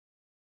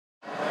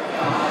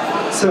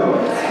So,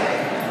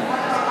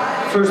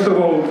 first of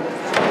all,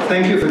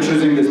 thank you for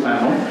choosing this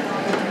panel,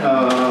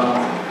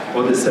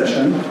 or this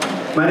session.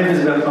 My name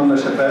is Bertrand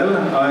Chapelle.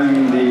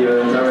 I'm the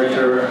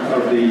director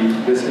of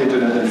this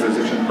Internet and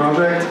Jurisdiction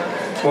project.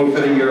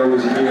 Fehlinger, who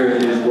is here,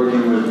 is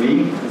working with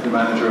me as the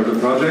manager of the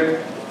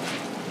project.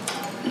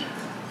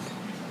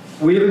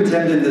 We have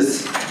intended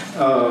this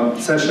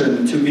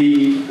session to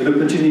be an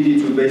opportunity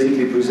to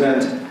basically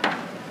present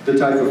the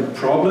type of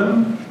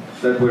problem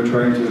that we're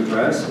trying to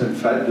address, in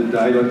fact, the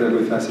dialogue that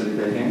we're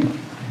facilitating,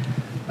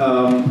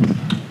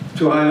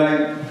 to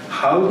highlight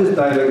how this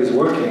dialogue is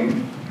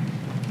working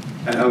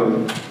and how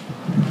it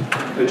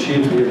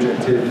achieves the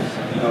objectives,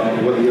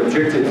 what the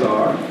objectives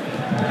are,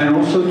 and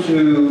also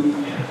to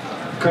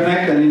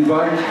connect and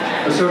invite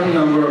a certain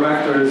number of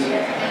actors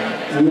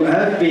who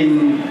have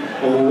been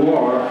or who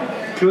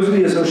are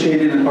closely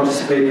associated and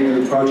participating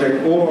in the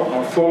project or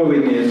are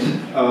following it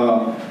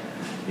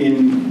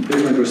in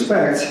different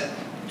respects,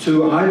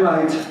 to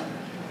highlight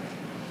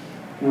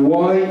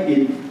why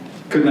it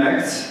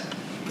connects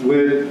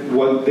with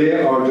what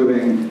they are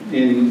doing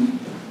in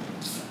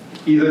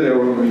either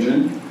their own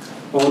region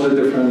or the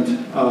different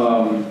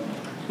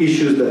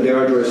issues that they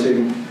are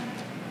addressing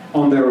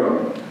on their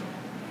own.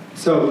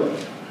 So,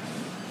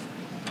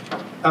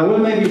 I will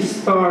maybe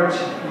start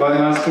by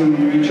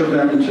asking each of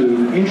them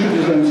to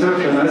introduce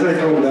themselves, and as I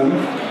told them,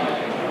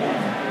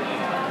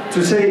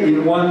 to say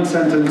in one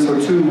sentence or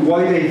two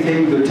why they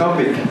think the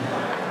topic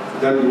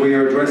that we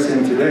are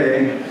addressing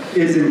today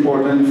is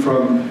important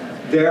from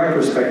their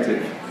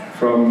perspective,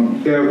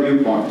 from their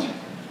viewpoint.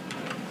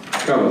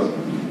 Carlos.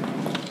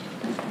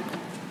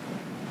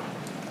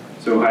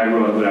 So hi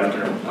everyone, good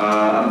afternoon.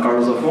 I'm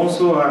Carlos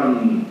Affonso.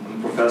 I'm a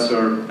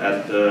professor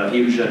at the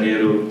Rio de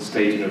Janeiro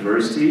State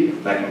University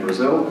back in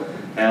Brazil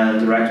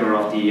and director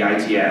of the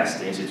ITS,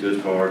 the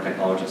Institute for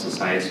Technology and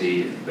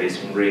Society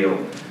based in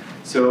Rio.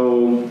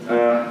 So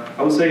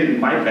I would say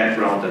my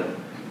background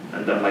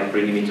and that like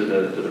bringing me to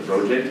the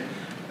project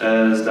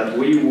is that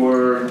we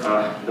were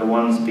the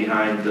ones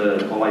behind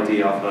the whole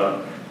idea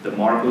of the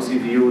Marco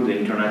Civil, the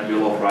Internet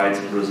Bill of Rights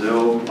in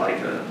Brazil, like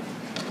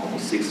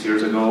almost 6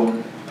 years ago.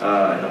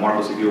 And the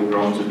Marco Civil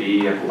grown to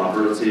be a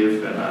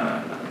collaborative and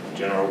a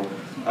general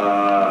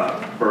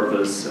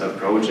purpose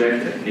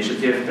project, an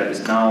initiative that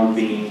is now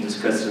being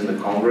discussed in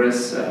the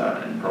Congress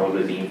and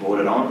probably being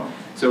voted on.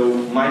 So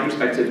my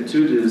perspective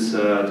to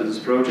this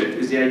project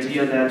is the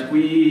idea that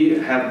we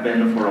have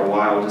been for a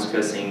while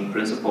discussing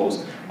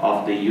principles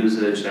of the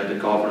usage and the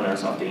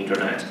governance of the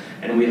internet,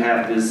 and we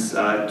have this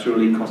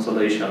truly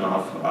constellation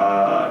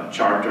of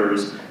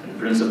charters and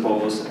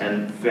principles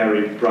and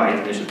very bright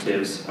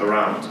initiatives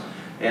around.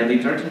 And the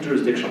Internet and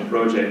Jurisdiction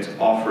project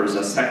offers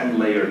a second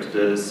layer to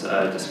this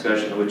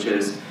discussion, which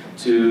is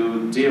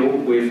to deal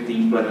with the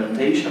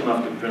implementation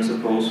of the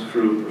principles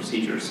through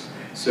procedures.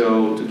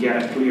 So to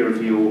get a clear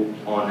view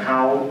on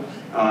how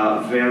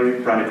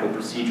very practical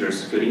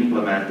procedures could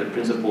implement the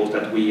principles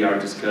that we are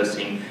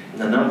discussing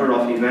in a number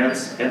of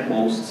events, and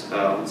most,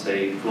 I would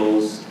say,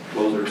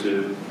 closer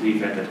to the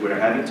event that we're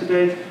having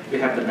today. We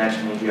have the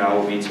National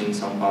Geo meeting in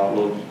São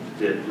Paulo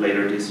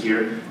later this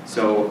year,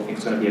 so I think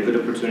it's going to be a good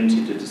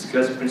opportunity to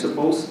discuss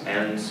principles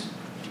and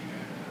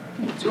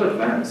to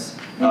advance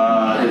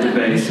the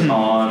debate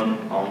on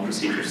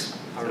procedures.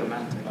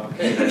 Romantic.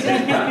 Okay, that's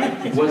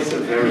it. What's a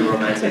very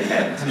romantic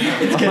end?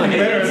 It's getting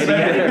better and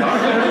better. We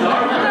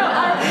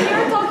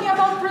are talking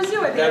about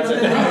Brazil at the end of the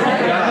day.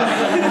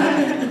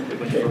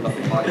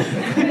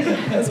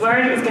 I was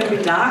worried it was going to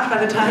be dark by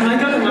the time I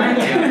got to mine.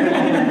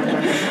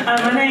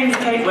 My name is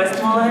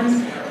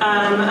Westmoreland.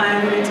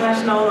 I'm an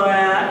international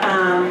lawyer.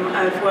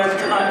 I've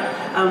worked a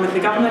lot with the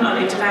government on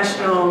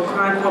international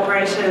crime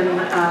cooperation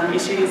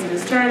issues in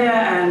Australia,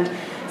 and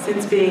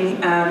since being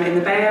in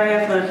the Bay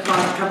Area for the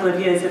past couple of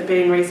years, have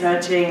been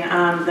researching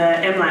the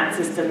MLAT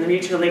system, the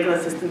Mutual Legal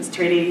Assistance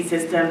Treaty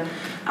system,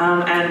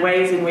 and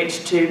ways in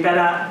which to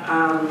better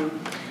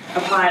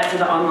apply it to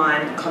the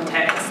online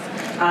context.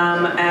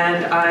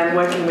 And I'm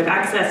working with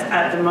Access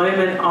at the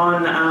moment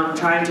on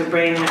trying to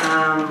bring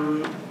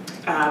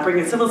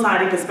a civil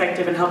society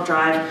perspective and help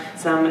drive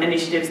some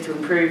initiatives to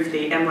improve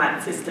the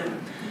MLAT system.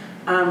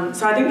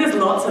 So I think there's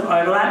lots of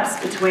overlaps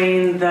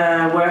between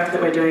the work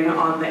that we're doing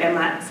on the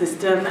MLAT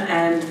system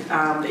and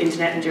the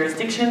Internet and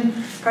Jurisdiction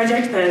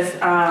project. There's,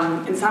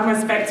 in some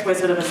respects, we're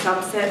sort of a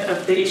subset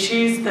of the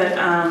issues that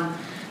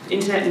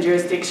Internet and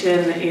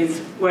Jurisdiction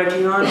is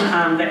working on.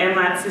 The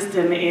MLAT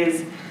system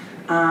is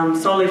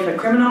solely for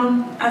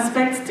criminal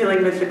aspects,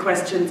 dealing with the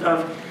questions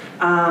of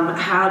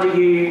how do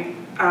you,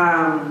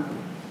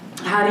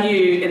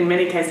 in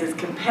many cases,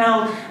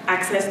 compel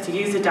access to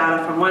user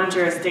data from one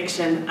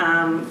jurisdiction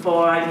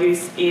for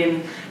use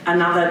in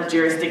another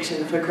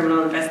jurisdiction for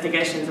criminal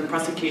investigations and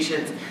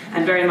prosecutions,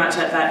 and very much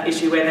at that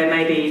issue where there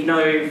may be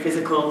no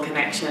physical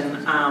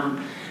connection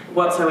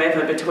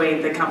whatsoever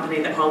between the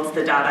company that holds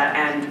the data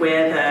and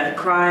where the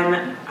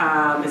crime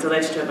is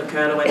alleged to have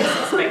occurred or where the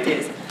suspect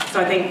is. So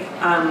I think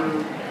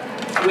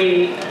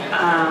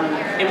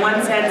in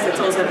one sense, it's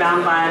also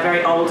bound by a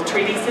very old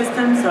treaty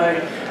system. So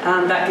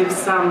That gives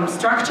some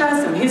structure,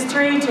 some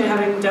history to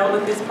having dealt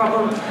with this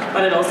problem,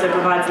 but it also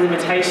provides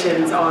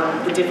limitations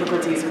on the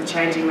difficulties with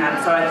changing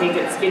that. So I think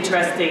it's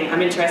interesting.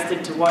 I'm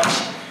interested to watch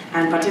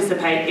and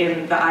participate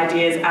in the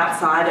ideas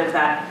outside of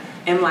that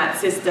MLAT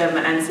system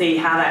and see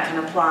how that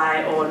can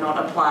apply or not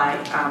apply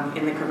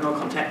in the criminal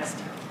context.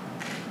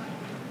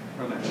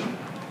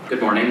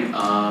 Good morning.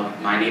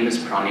 My name is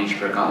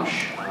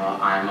Prakash.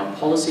 I'm a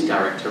policy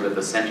director with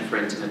the Center for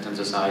Internet and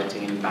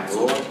Society in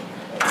Bangalore,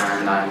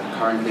 and I'm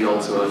currently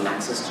also an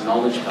Access to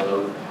Knowledge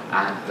Fellow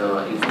at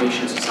the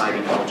Information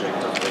Society Project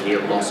of the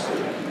Yale Law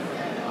School.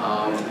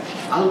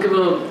 I'll give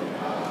a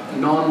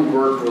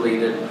non-work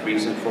related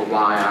reason for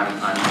why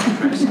I'm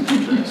interested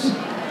in this.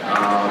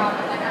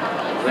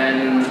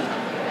 When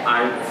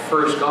I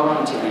first got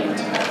onto the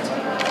internet,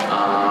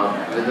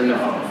 within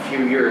a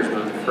few years,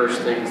 one of the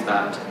first things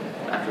that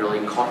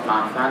really caught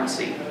my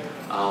fancy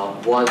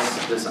was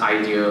this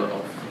idea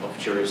of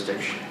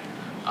jurisdiction.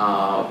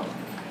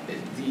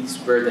 These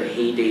were the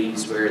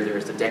heydays where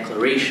there's the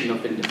declaration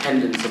of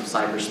independence of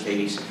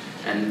cyberspace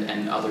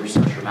and other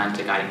such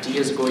romantic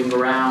ideas going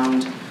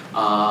around.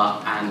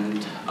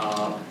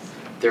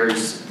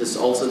 There's this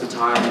also the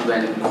time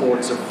when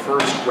courts are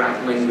first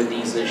grappling with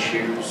these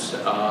issues,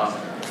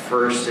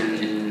 first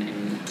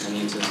in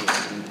many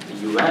instances in the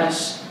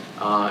US,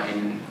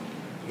 in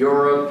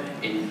Europe,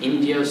 in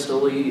India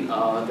slowly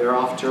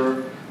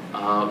thereafter.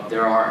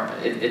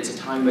 It's a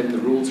time when the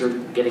rules are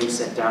getting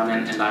set down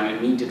and I'm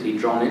immediately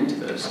drawn into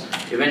this.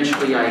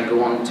 Eventually I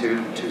go on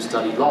to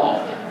study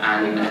law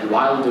and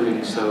while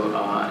doing so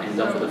end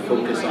up with a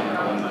focus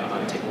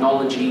on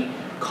technology,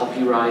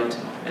 copyright,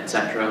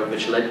 etc.,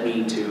 which led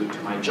me to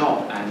my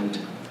job. And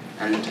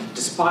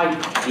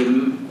despite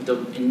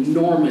the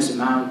enormous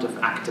amount of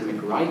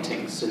academic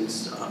writing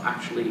since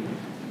actually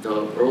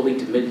the early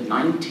to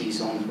mid-90s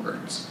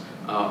onwards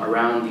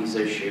around these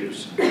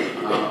issues,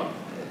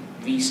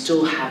 we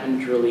still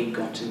haven't really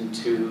gotten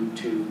to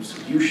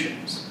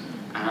solutions.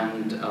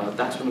 And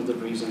that's one of the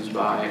reasons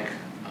why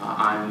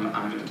I'm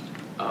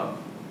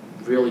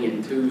really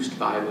enthused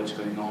by what's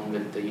going on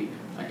with the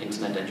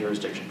Internet and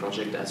Jurisdiction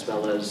Project, as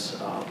well as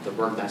the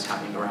work that's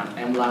happening around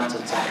MLATs,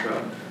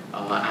 etc.,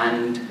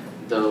 and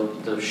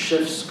the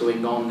shifts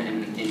going on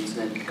in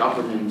Internet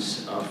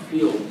governance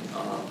field,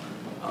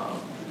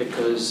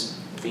 because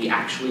we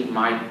actually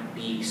might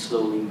be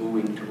slowly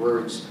moving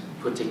towards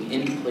putting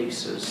in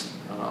places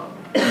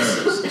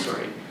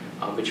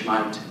which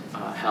might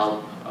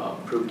help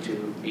prove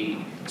to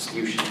be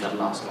solutions that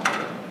last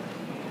longer.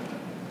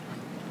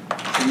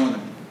 Simone.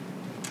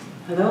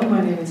 Hello,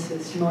 my name is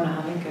Simone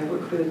Halink. I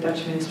work for the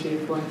Dutch Ministry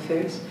of Foreign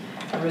Affairs.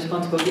 I'm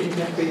responsible for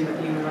Internet Freedom at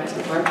the Human Rights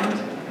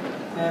Department.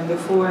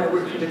 Before I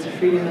worked for the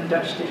Freedom and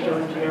Dutch Digital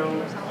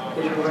NGO,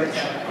 Digital Rights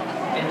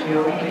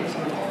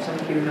NGO. Some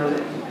of you know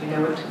that you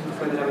know it.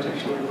 Before that I was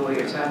actually a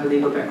lawyer, so I have a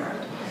legal background.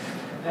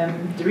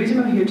 The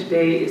reason I'm here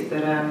today is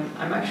that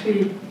I'm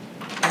actually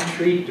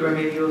intrigued, or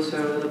maybe also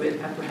a little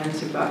bit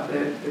apprehensive about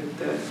the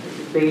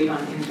debate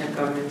on internet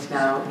governance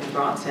now in a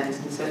broad sense,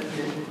 in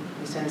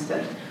the sense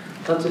that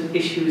lots of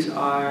issues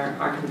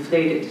are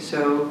conflated.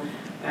 So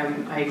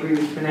I agree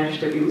with Pranesh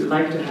that we would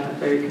like to have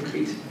very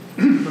concrete,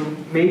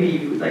 maybe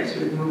we would like to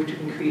sort of move to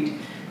concrete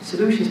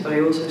solutions, but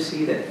I also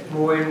see that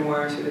more and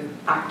more sort of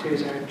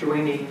actors are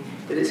joining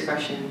the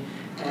discussion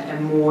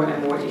and more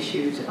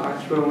issues are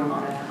thrown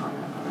on a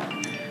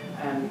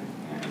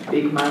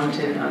big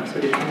mountain of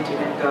sort of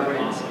internet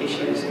governance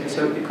issues, and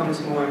so it becomes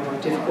more and more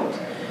difficult.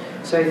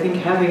 So I think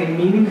having a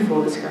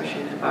meaningful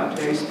discussion about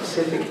very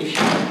specific issues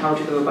and how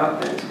to go about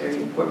that is very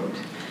important.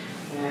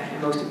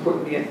 And most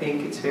importantly, I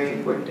think it's very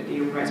important that the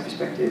human rights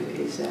perspective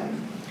is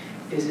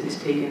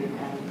taken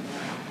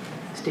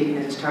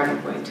as a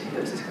starting point in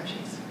those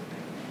discussions.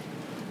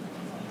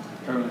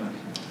 Carolina.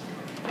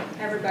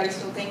 Everybody,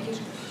 so thank you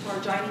for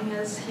joining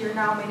us here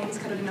now. My name is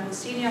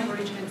Rossini. I'm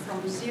originally from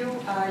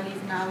Brazil. I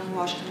live now in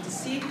Washington,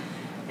 D.C.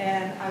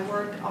 And I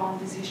worked on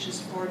these issues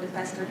for the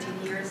past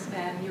 13 years.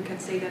 And you can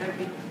say that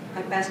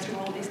I passed through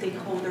all the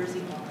stakeholders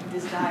in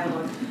this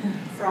dialogue,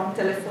 from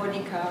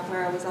Telefonica,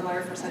 where I was a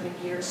lawyer for 7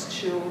 years,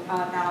 to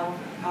now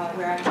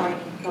where I'm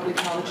joining Public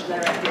Knowledge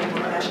Director in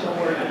international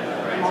work.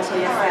 I'm also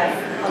EFF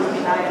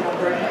alumni and I'm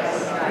working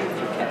as if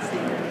you can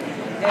see.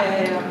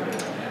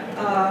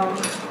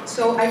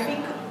 So I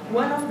think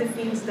one of the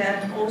things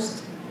that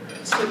most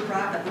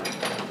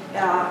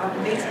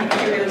makes me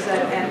curious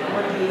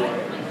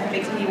and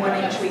makes me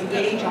wanting to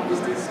engage on this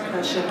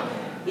discussion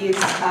is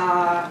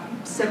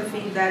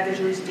something that the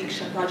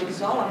Jurisdiction Project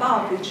is all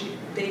about, which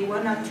they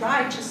want to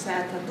try to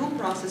set a due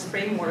process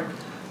framework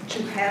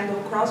to handle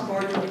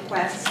cross-border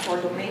requests for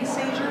domain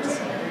seizures,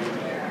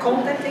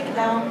 content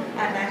takedown,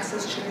 and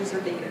access to user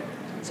data.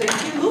 So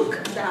if you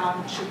look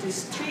down to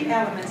these three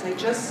elements I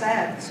just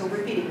said, so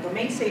repeating,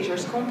 domain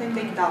seizures, content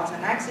takedowns,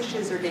 and access to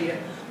user data,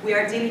 we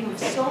are dealing with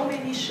so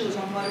many issues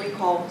on what we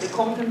call the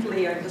content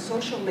layer, the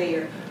social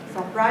layer,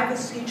 from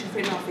privacy to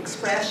freedom of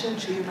expression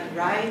to human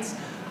rights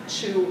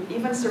to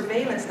even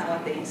surveillance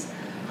nowadays.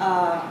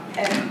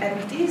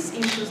 And these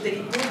issues, they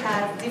do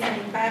have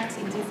different impacts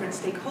in different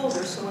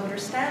stakeholders. So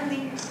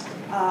understanding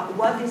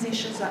what these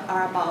issues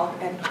are about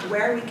and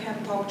where we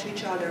can talk to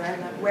each other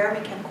and where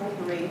we can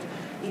cooperate,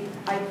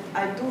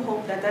 I do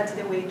hope that that's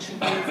the way to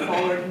move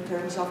forward in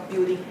terms of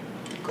building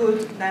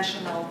good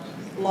national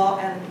law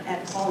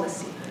and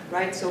policy,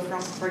 right? So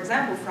for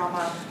example, from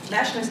a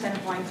national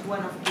standpoint,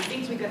 one of the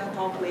things we're going to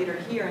talk later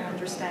here and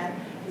understand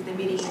is the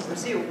meeting in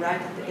Brazil,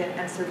 right,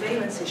 and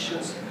surveillance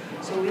issues.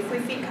 So if we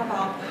think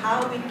about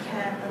how we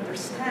can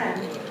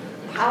understand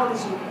how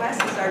these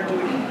requests are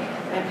doing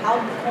and how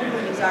the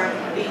companies are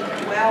being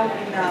well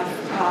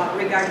enough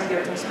regarding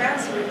their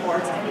transparency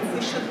reports, and if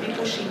we should be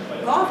pushing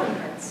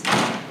governments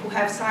who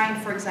have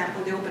signed, for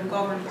example, the Open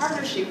Government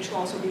Partnership to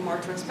also be more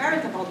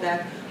transparent about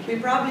that, we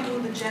probably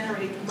would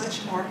generate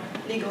much more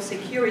legal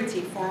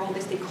security for all the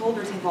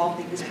stakeholders involved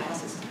in this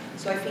process.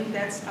 So I think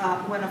that's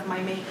one of my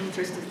main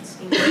interests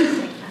in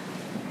this.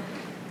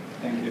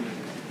 Thank you.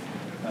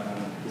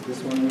 Is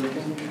this one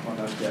working or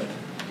not yet?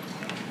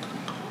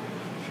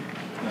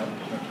 No,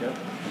 not yet?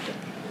 Okay.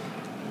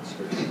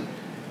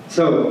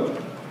 So,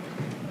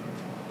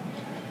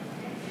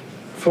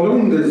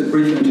 following these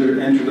brief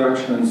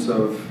introductions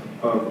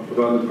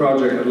about the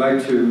project, I'd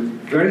like to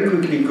very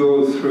quickly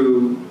go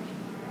through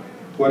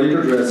what it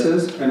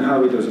addresses and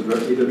how it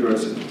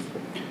addresses it.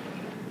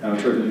 I'll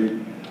try to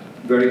be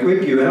very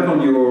quick. You have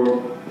on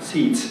your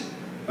seats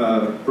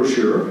a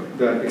brochure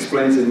that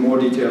explains in more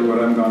detail what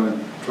I'm going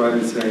to try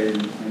to say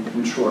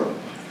in short.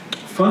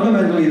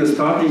 Fundamentally, the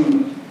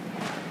starting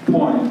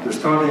point, the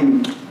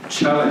starting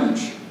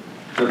challenge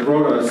that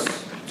brought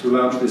us to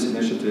launch this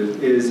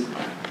initiative is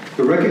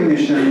the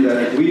recognition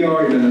that we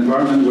are in an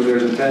environment where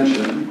there's a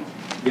tension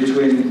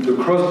between the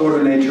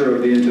cross-border nature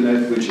of the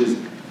internet, which is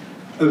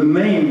a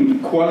main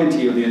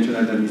quality of the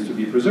internet that needs to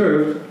be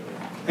preserved,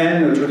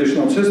 and a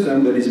traditional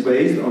system that is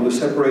based on the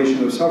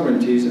separation of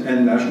sovereignties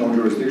and national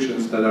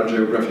jurisdictions that are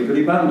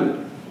geographically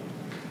bounded.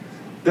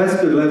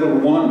 That's the level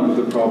one of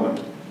the problem.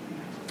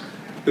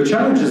 The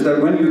challenge is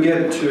that when you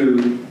get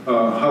to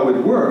how it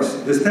works,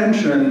 this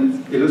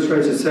tension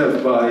illustrates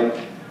itself by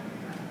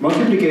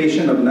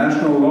multiplication of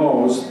national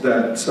laws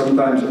that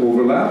sometimes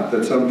overlap,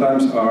 that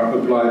sometimes are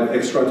applied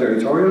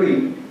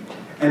extraterritorially,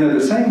 and at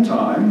the same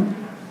time,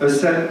 a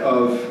set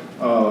of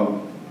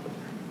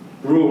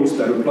rules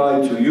that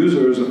apply to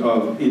users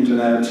of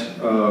internet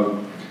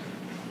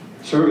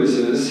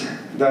services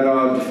that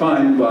are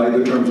defined by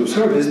the terms of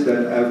service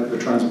that have a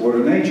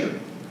transborder nature.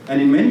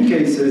 And in many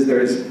cases,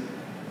 there's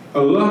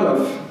a lot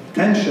of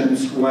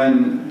tensions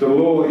when the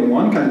law in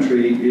one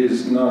country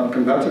is not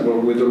compatible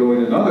with the law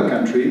in another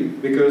country,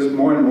 because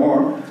more and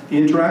more the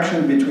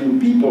interaction between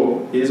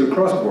people is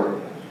across border.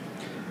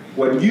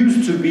 What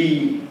used to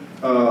be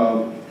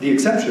the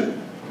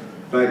exception,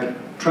 like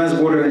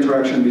transborder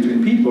interaction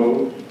between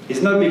people,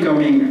 is not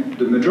becoming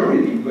the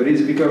majority, but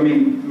it's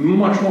becoming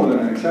much more than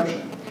an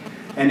exception.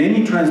 And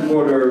any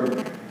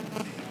transborder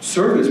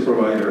service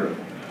provider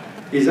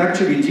is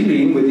actually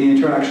dealing with the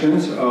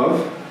interactions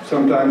of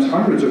sometimes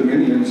hundreds of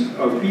millions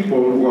of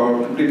people who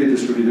are completely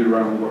distributed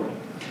around the world.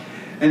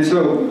 And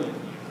so,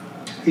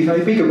 if I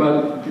think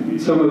about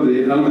some of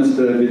the elements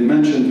that have been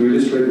mentioned to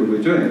illustrate what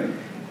we're doing,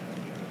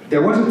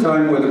 there was a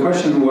time where the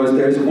question was,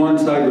 there's one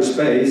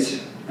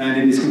cyberspace,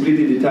 and it is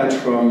completely detached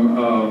from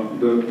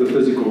the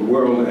physical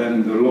world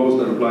and the laws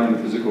that apply in the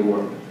physical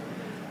world.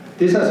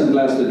 This hasn't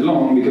lasted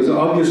long because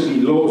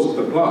obviously laws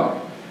apply.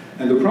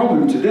 And the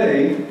problem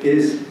today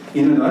is,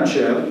 in a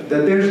nutshell,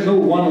 that there's no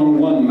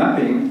one-on-one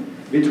mapping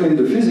between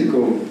the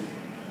physical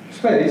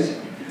space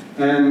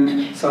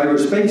and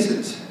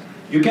cyberspaces.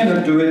 You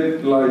cannot do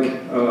it like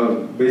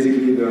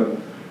basically the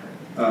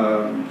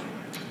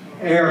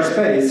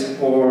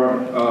airspace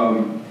or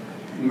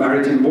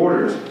maritime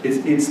borders.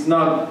 It's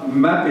not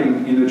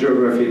mapping in a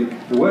geographic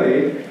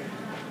way.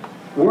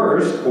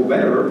 Worse or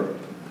better,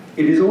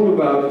 it is all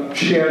about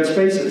shared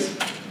spaces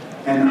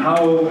and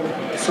how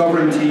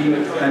sovereignty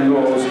and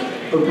laws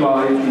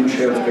apply in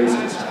shared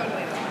spaces.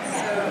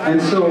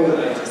 And so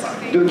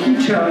the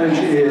key challenge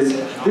is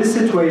this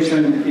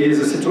situation is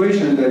a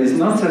situation that is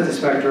not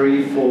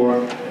satisfactory for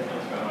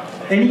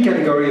any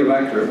category of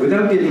actor.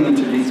 Without getting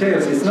into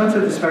details, it's not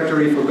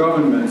satisfactory for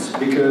governments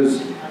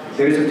because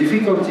there is a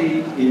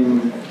difficulty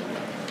in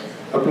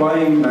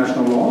applying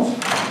national laws.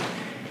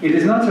 It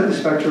is not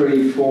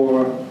satisfactory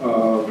for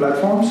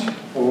platforms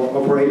or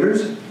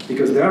operators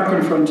because they are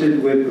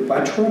confronted with a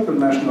patchwork of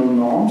national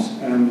norms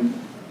and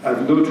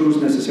have no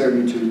tools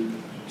necessarily to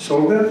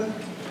solve that.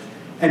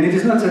 And it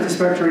is not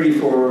satisfactory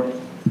for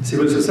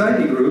civil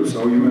society groups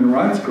or human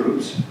rights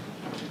groups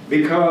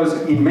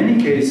because in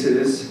many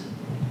cases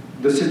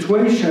the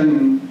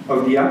situation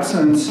of the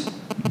absence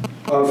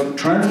of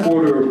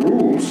transborder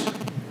rules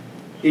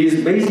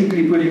is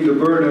basically putting the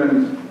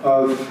burden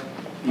of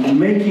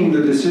making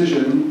the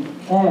decision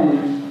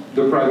on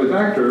the private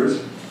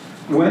actors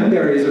when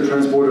there is a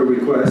transborder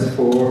request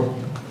for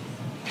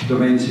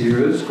domain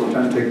seizures,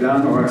 content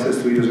takedown, or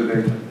access to user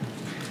data.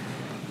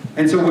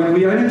 And so when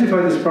we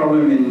identified this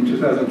problem in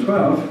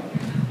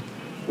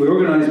 2012, we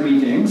organized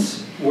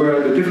meetings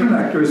where the different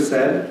actors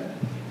said,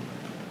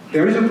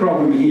 there is a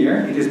problem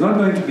here. It is not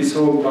going to be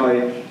solved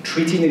by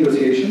treaty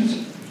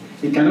negotiations.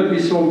 It cannot be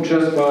solved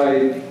just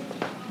by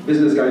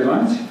business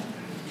guidelines.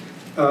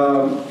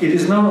 It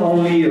is not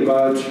only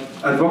about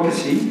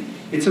advocacy,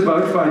 it's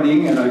about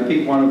finding, and I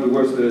pick one of the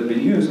words that have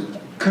been used,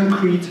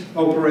 concrete,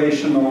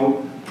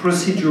 operational,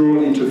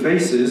 procedural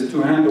interfaces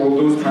to handle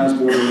those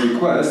transborder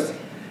requests,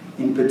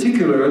 in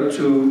particular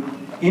to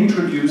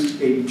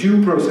introduce a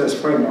due process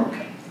framework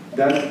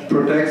that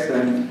protects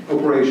and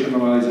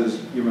operationalizes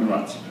human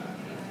rights.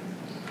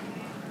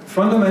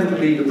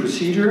 Fundamentally, the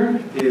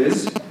procedure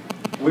is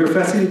we're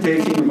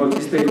facilitating a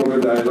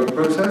multi-stakeholder dialogue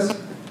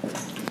process.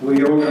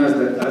 We organize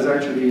that has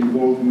actually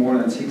involved more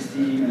than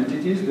 60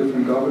 entities,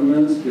 different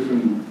governments,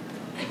 different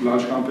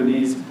large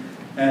companies,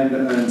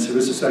 and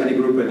civil society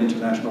group and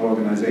international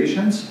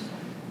organizations.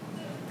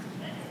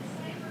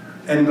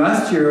 And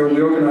last year,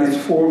 we organized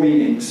 4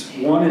 meetings,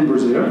 one in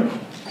Brazil,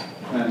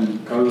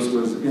 and Carlos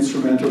was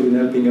instrumental in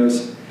helping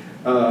us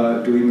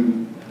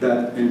doing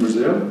that in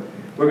Brazil.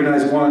 We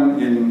organized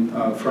one in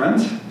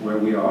France, where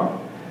we are.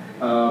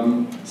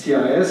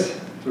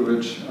 CIS, to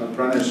which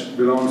Pranesh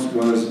belongs,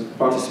 was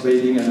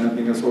participating and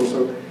helping us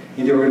also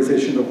in the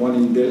organization of one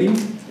in Delhi,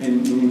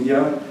 in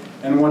India,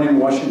 and one in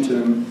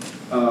Washington,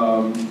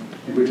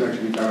 in which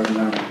actually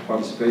Pereira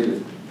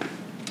participated.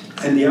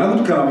 And the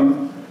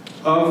outcome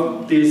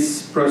of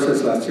this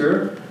process last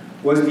year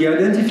was the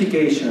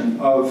identification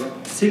of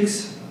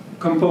 6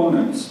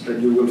 components that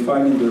you will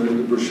find in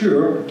the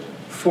brochure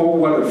for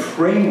what a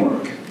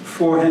framework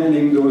for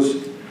handling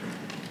those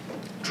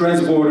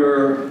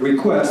transborder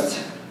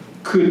requests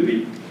could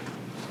be.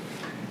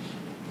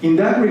 In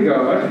that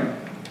regard,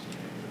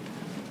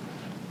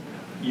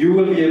 you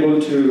will be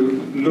able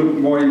to look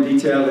more in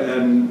detail,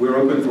 and we're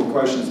open for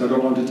questions. I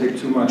don't want to take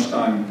too much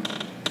time.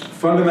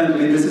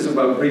 Fundamentally, this is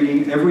about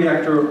bringing every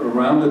actor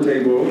around the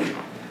table,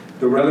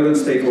 the relevant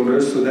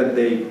stakeholders, so that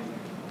they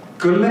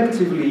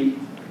collectively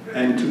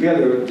and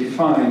together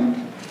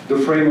define the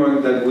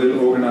framework that will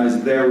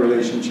organize their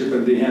relationship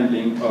and the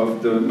handling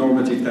of the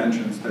normative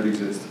tensions that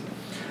exist.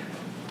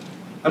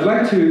 I'd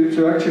like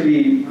to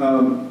actually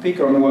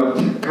pick on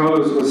what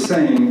Carlos was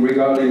saying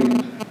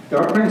regarding there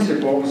are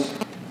principles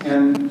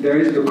and there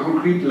is the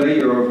concrete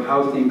layer of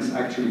how things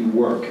actually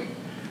work.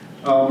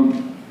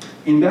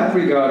 In that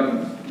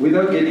regard,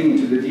 without getting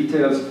into the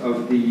details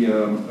of the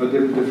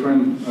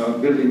different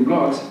building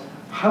blocks,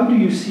 how do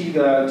you see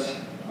that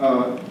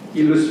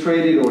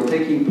illustrated or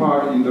taking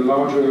part in the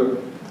larger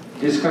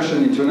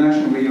discussion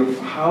internationally of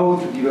how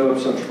to develop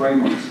such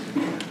frameworks?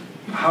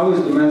 How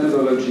is the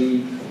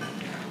methodology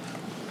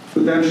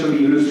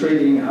potentially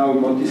illustrating how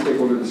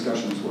multi-stakeholder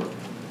discussions work?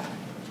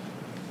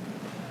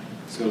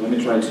 So let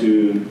me try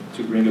to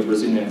bring a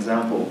Brazilian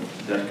example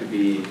that could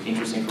be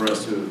interesting for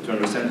us to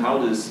understand how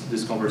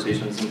this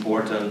conversation is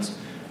important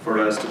for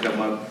us to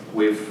come up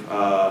with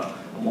a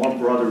more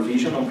broader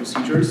vision on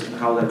procedures and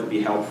how that could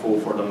be helpful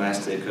for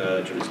domestic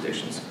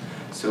jurisdictions.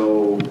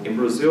 So in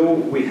Brazil,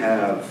 we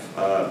have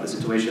a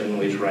situation in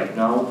which right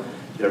now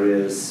there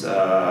is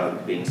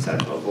being set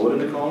to a vote in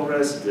the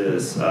Congress.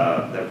 There's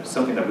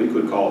something that we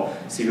could call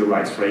civil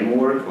rights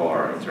framework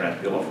or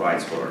Internet Bill of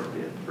Rights for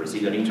the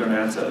Brazilian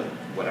Internet,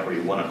 whatever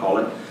you want to call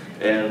it.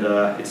 And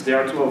it's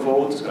there to a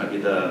vote. It's going to be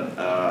the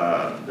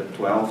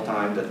 12th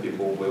time that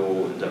people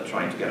will end up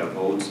trying to get a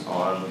vote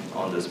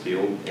on this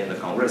bill in the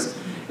Congress.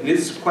 And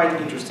it's quite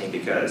interesting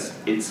because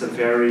it's a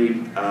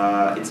very,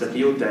 it's a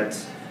bill that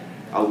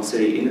I would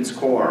say in its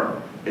core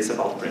is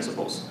about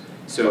principles.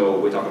 So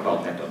we talk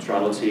about net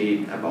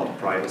neutrality, about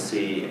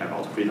privacy,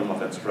 about freedom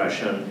of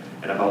expression,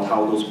 and about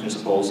how those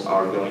principles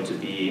are going to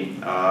be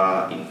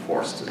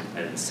enforced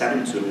and set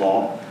into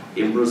law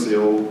in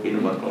Brazil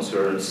in what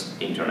concerns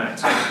internet.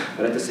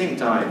 But at the same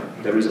time,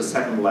 there is a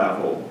second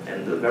level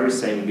and the very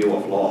same bill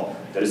of law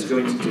that is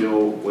going to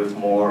deal with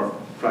more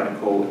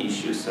practical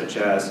issues such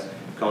as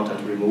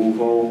content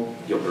removal,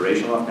 the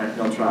operation of net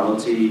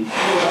neutrality.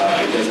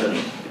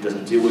 It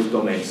doesn't deal with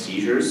domain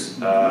seizures,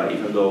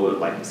 even though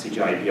like the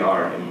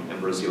CGIPR in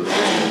Brazil,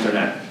 the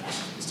Internet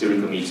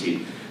Steering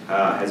Committee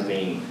has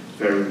been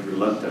very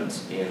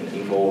reluctant in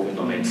involving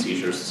domain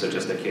seizures, such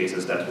as the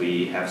cases that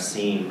we have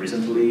seen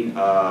recently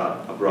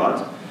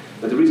abroad.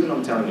 But the reason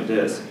I'm telling you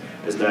this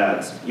is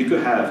that you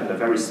could have in the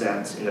very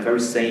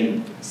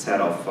same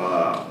set of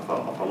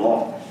a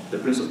law the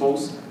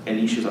principles and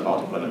issues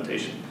about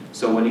implementation.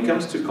 So when it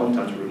comes to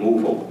content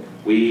removal,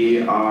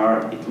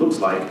 it looks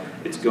like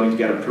it's going to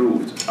get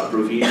approved, a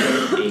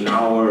provision in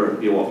our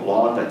bill of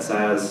law that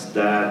says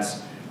that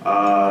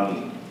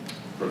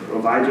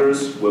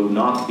providers will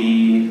not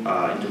be,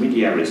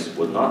 intermediaries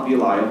will not be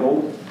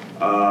liable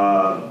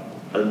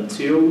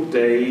until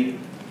they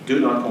do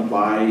not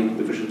comply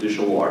with a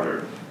judicial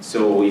order.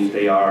 So if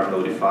they are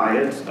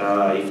notified,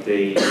 if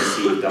they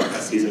receive a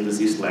cease and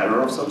desist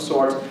letter of some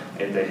sort,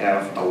 and they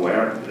have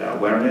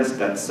awareness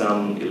that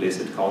some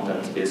illicit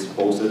content is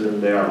posted in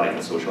there, like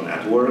a social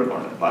network or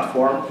a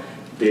platform,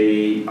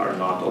 they are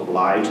not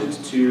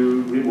obliged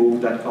to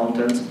remove that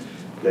content.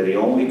 that they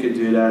only could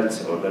do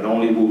that, or that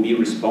only will be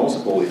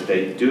responsible if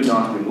they do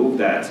not remove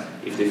that,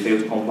 if they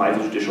fail to comply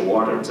with judicial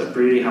order. It's a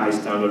pretty high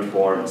standard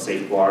for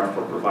safeguard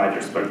for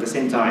providers, but at the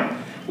same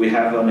time, we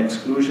have an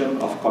exclusion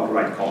of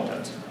copyright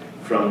content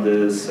from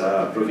this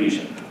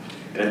provision.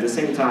 And at the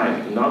same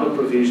time, another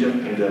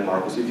provision in the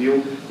Marcos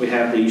review, we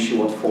have the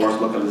issue of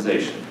forced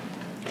localization,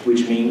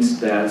 which means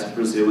that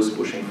Brazil is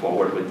pushing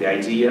forward with the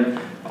idea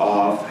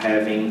of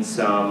having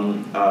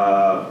some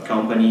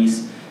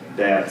companies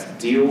that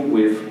deal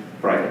with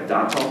private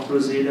data of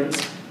Brazilians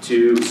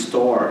to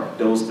store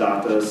those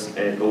data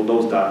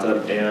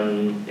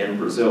in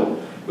Brazil,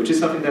 which is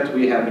something that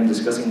we have been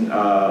discussing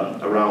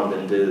around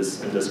in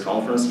this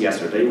conference.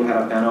 Yesterday we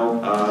had a panel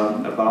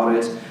about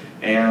it,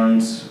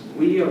 and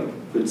we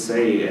could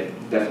say,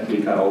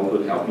 definitely Carol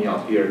could help me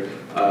out here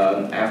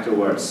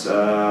afterwards,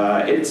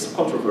 it's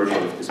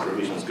controversial if this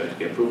provision is going to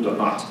be approved or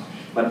not.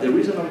 But the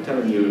reason I'm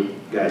telling you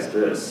guys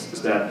this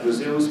is that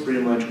Brazil is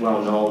pretty much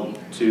well known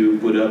to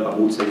put up a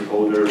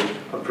multi-stakeholder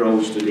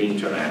approach to the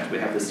internet. We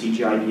have the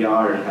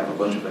CGIBR and have a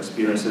bunch of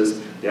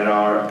experiences that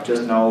are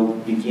just now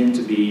begin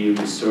to be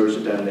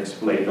researched and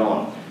explained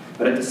on.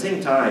 But at the same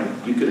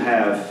time, you could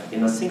have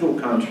in a single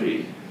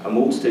country a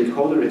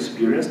multi-stakeholder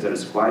experience that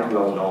is quite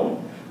well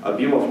known, a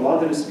bill of law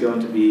that is going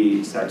to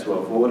be set to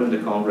a vote in the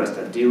Congress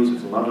that deals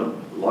with a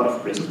lot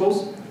of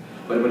principles,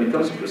 but when it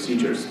comes to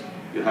procedures,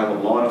 you have a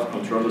lot of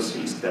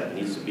controversies that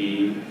needs to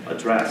be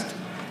addressed.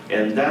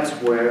 And that's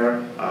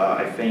where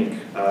I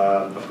think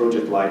a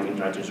project like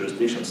International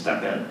Jurisdiction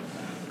step in,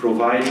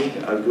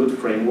 providing a good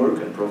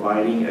framework and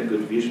providing a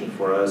good vision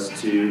for us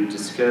to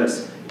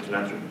discuss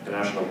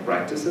international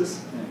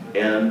practices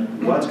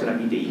and what's going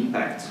to be the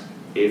impact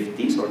if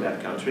this or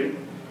that country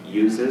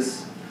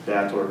uses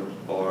that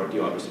or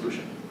the other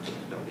solution.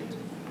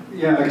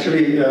 Yeah,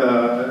 actually,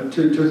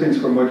 two things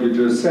from what you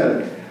just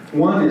said.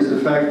 One is the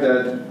fact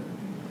that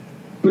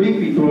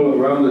putting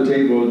people around the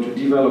table to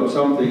develop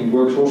something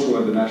works also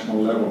at the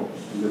national level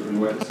in different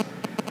ways.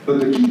 But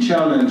the key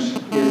challenge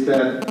is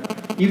that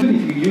even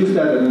if you use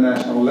that at the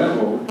national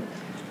level,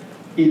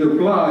 it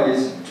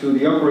applies to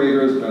the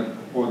operators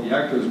or the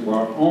actors who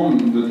are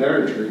on the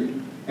territory,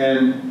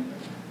 and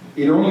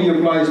it only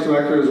applies to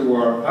actors who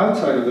are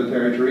outside of the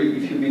territory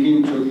if you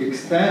begin to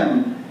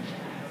extend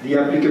the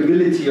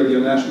applicability of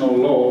your national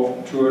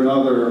law to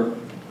another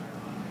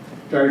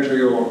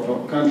territory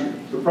or country.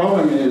 The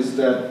problem is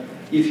that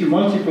if you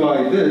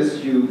multiply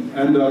this, you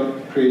end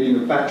up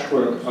creating a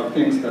patchwork of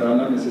things that are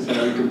not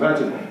necessarily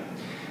compatible.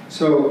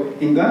 So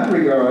in that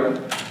regard,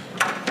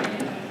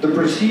 the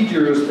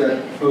procedures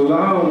that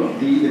allow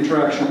the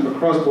interaction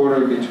across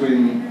border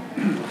between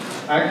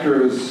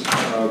actors,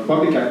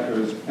 public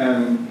actors,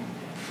 and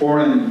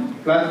foreign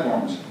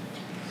platforms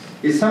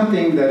is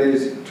something that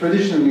is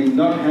traditionally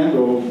not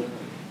handled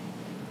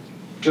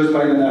just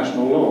by the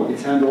national law.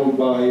 It's handled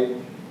by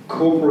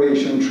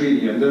cooperation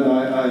treaty. And then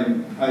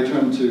I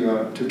turn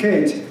to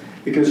Kate,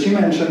 because she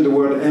mentioned the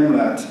word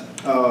MLAT.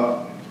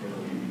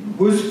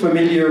 Who's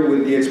familiar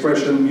with the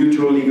expression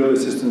mutual legal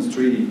assistance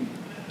treaty?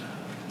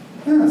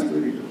 Yeah, that's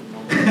pretty good.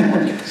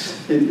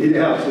 it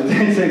helps,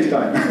 it takes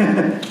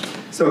time.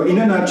 So in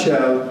a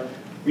nutshell,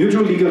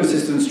 mutual legal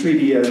assistance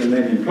treaty, as the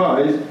name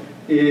implies,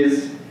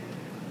 is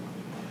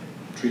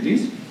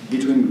treaties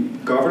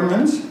between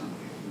governments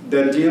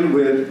that deal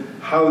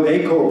with how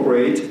they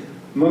cooperate,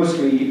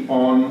 mostly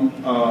on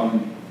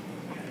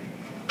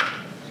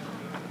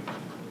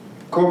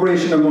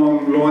cooperation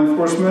among law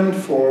enforcement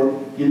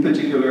for, in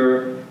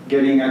particular,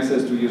 getting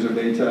access to user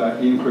data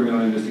in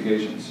criminal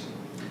investigations.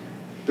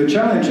 The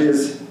challenge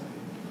is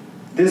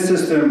this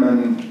system,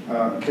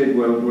 and Kate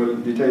will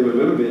detail a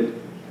little bit,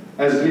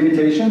 has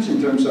limitations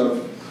in terms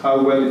of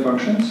how well it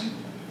functions,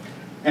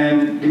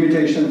 and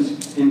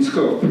limitations in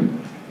scope.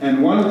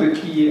 And one of the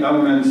key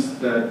elements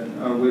that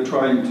we're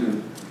trying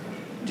to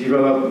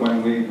develop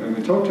when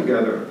we talk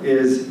together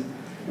is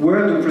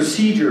where the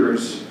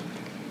procedures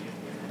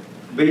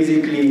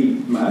basically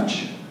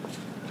match,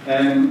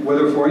 and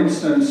whether, for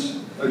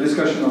instance, a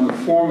discussion on the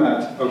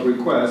format of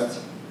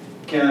requests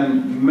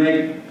can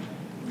make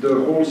the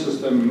whole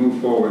system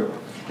move forward.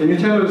 Can you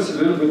tell us a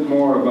little bit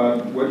more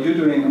about what you're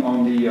doing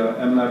on the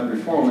MLAT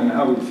reform and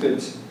how it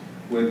fits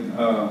with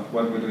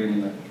what we're doing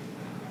in there?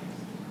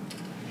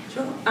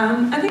 Sure.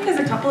 I think there's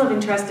a couple of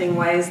interesting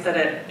ways that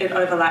it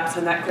overlaps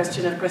and that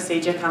question of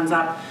procedure comes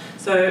up.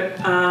 So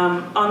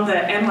on the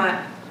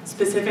MLAT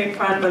specific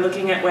front, we're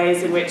looking at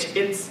ways in which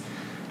it's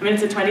a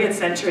 20th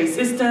century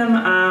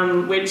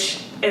system,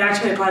 which it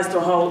actually applies to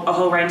a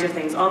whole range of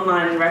things.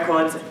 Online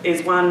records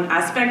is one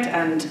aspect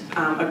and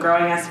a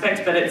growing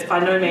aspect, but it's by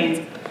no means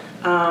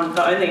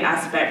the only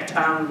aspect.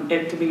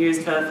 It can be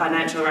used for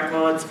financial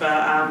records, for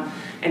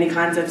any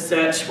kinds of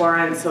search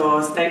warrants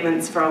or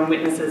statements from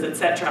witnesses,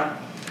 etc.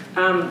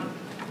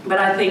 But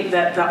I think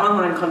that the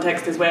online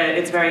context is where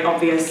it's very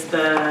obvious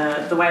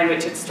the way in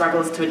which it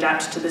struggles to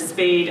adapt to the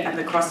speed and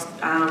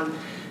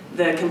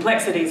the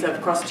complexities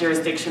of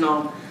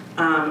cross-jurisdictional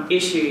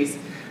issues.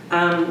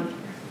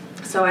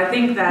 So I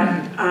think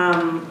that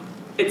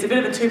it's a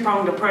bit of a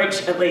two-pronged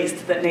approach, at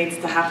least, that needs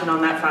to happen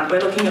on that front.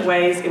 We're looking at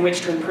ways in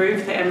which to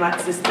improve the MLAT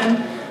system,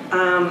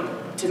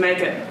 to make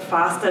it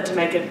faster, to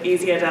make it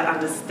easier to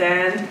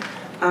understand,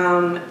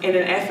 in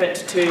an effort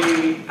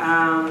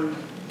to,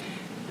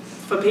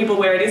 for people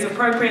where it is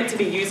appropriate to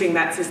be using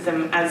that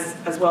system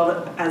as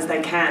well as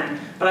they can.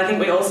 But I think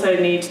we also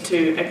need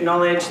to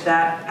acknowledge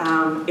that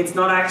it's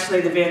not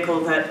actually the vehicle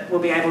that will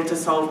be able to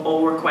solve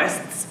all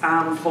requests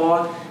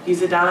for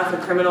user data for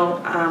criminal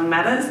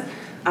matters.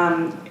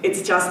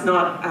 It's just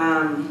not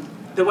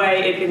the way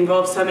it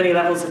involves so many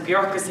levels of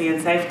bureaucracy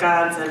and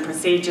safeguards and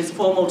procedures,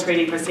 formal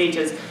treaty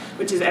procedures,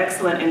 which is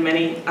excellent in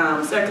many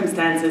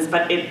circumstances,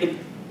 but it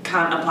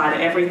can't apply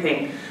to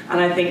everything. And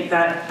I think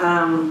that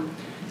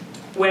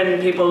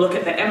when people look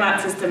at the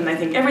MLAT system, they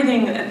think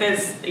everything,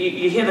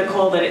 you hear the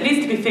call that it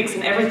needs to be fixed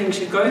and everything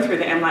should go through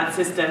the MLAT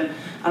system.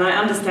 And I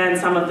understand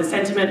some of the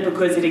sentiment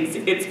because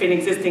it's been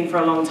existing for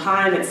a long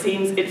time. It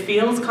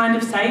feels kind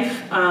of safe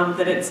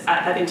that it's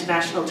at that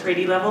international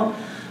treaty level.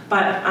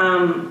 But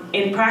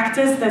in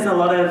practice, there's a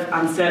lot of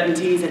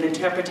uncertainties and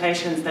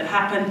interpretations that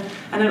happen.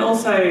 And it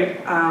also,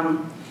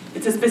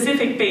 it's a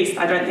specific beast.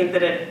 I don't think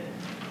that it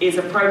is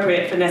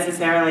appropriate for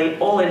necessarily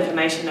all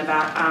information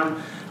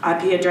about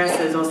IP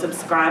addresses or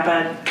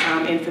subscriber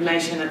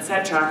information,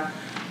 etc.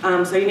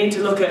 So you need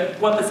to look at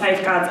what the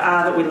safeguards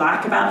are that we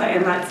like about the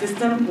MLAT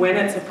system, when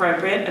it's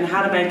appropriate, and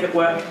how to make it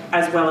work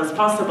as well as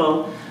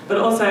possible. But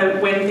also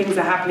when things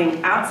are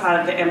happening outside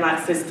of the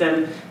MLAT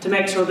system, to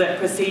make sure that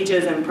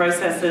procedures and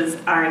processes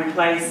are in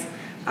place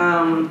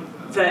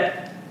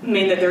that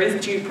mean that there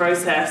is due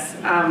process.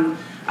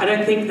 I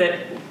don't think that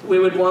we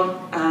would want,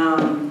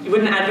 you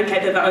wouldn't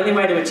advocate that the only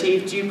way to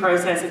achieve due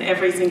process in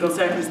every single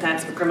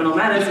circumstance for criminal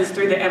matters is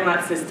through the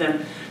MLAT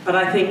system. But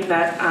I think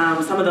that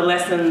some of the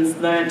lessons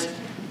learnt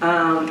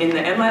in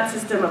the MLAT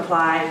system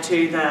apply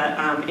to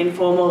the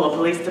informal or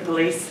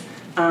police-to-police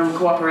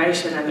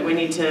cooperation, and that we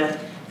need to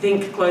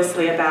think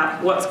closely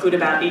about what's good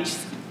about each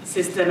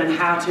system and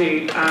how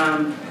to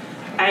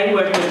A,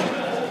 work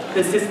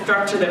with the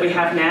structure that we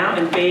have now,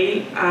 and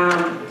B,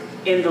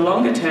 in the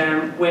longer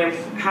term,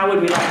 how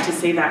would we like to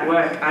see that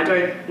work? I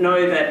don't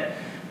know that,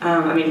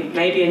 I mean,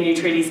 maybe a new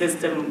treaty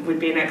system would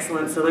be an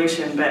excellent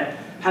solution, but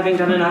having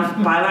done enough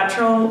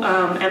bilateral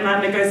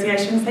MLAT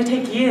negotiations, they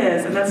take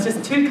years, and that's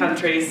just 2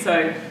 countries,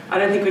 so I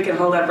don't think we can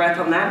hold our breath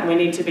on that, and we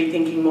need to be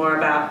thinking more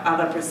about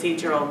other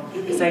procedural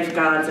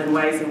safeguards and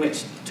ways in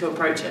which to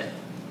approach it.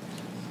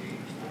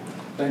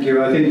 Thank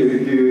you. I think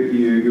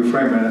you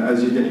frame it,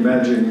 as you can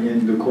imagine,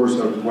 in the course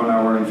of 1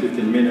 hour and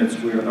 15 minutes,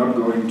 we are not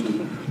going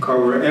to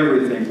cover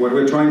everything. What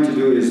we're trying to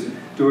do is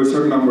do a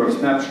certain number of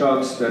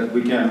snapshots that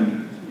we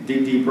can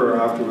dig deeper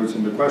afterwards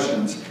in the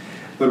questions.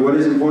 But what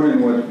is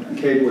important, what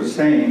Kate was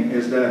saying,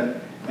 is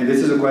that, and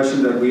this is a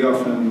question that we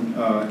often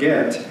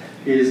get,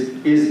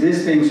 is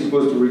this thing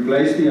supposed to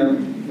replace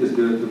is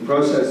the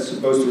process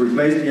supposed to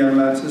replace the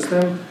MLAT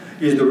system?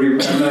 Is the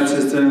MLAT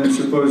system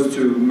supposed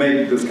to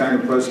make this kind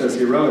of process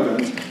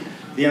irrelevant?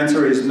 The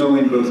answer is no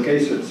in both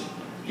cases.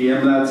 The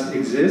MLATs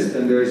exist,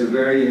 and there is a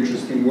very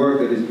interesting work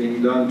that is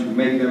being done to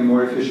make them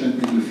more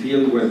efficient in the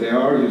field where they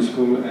are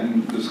useful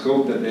and the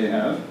scope that they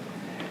have.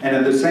 And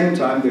at the same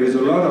time, there is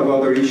a lot of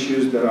other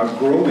issues that are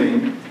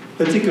growing,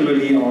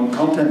 particularly on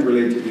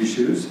content-related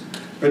issues,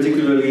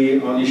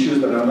 particularly on issues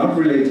that are not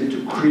related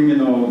to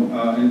criminal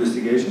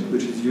investigation,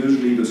 which is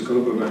usually the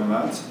scope of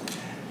MLATs,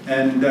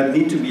 and that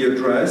need to be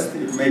addressed.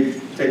 It may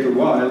take a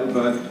while,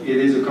 but it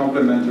is a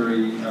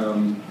complementary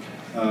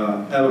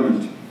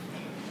element.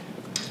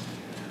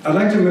 I'd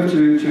like to move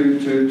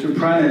to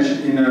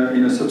Pranesh in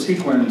a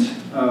subsequent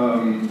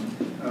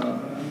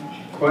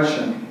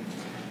question.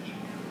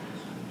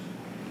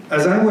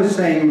 As I was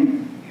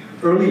saying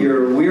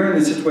earlier, we're in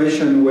a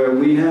situation where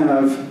we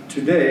have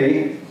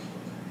today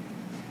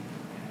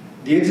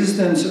the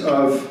existence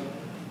of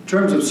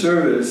terms of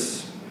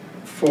service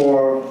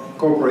for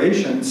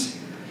corporations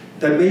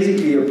that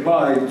basically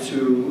apply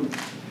to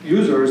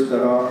users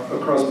that are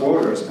across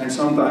borders, and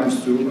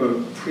sometimes to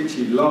a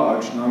pretty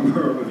large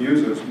number of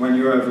users. When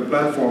you have a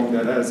platform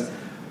that has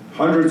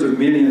hundreds of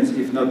millions,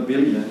 if not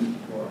billion,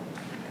 or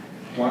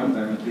one of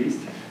them at least,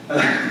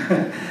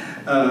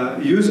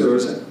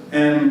 users,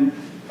 and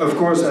of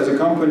course as a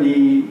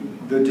company,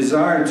 the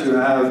desire to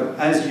have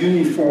as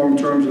uniform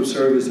terms of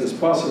service as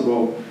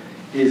possible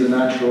is a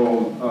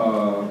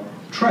natural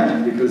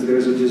trend, because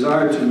there's a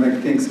desire to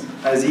make things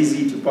as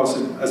easy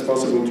as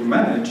possible to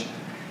manage.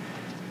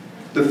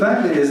 The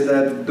fact is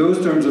that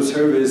those terms of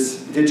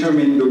service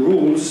determine the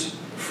rules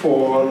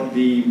for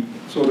the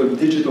sort of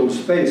digital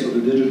space or the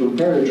digital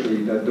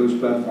territory that those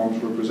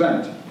platforms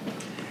represent.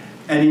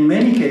 And in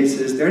many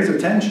cases, there is a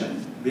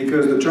tension,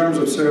 because the terms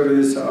of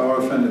service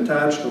are often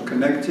attached or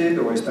connected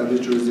or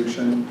established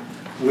jurisdiction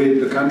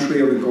with the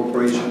country of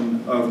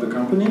incorporation of the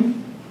company,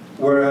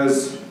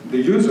 whereas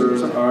the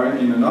users are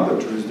in another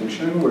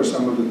jurisdiction where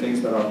some of the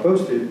things that are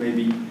posted may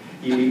be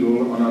illegal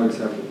or not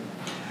acceptable.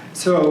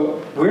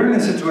 So we're in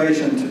a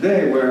situation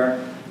today where,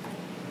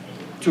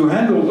 to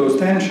handle those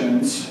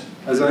tensions,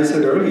 as I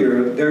said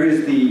earlier, there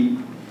is the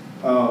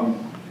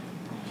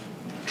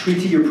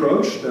treaty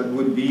approach that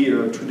would be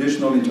a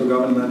traditional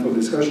intergovernmental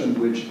discussion,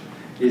 which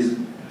is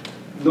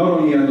not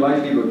only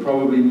unlikely but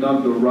probably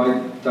not the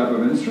right type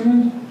of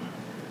instrument.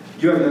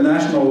 You have the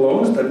national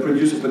laws that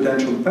produce a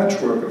potential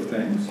patchwork of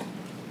things.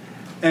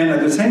 And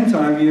at the same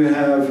time, you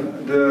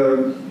have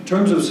the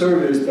terms of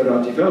service that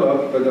are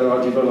developed, but that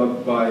are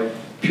developed by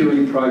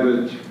purely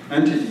private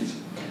entities.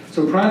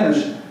 So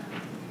Pranesh,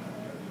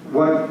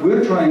 what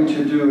we're trying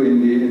to do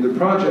in the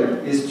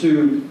project is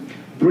to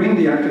bring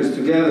the actors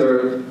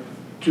together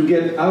to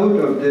get out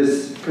of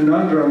this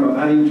conundrum of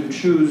having to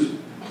choose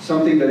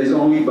something that is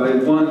only by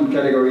one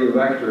category of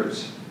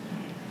actors.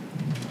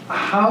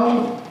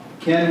 How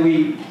can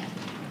we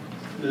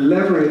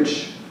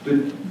leverage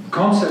the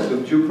concept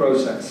of due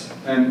process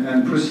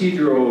and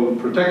procedural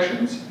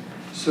protections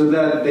so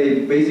that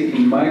they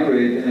basically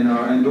migrate and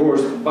are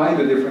endorsed by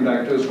the different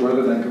actors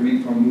rather than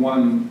coming from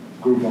one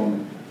group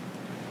only?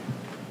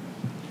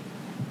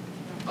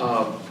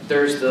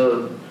 There's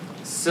the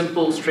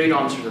simple, straight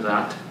answer to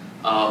that,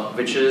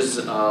 which is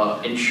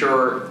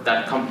ensure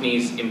that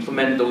companies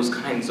implement those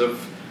kinds of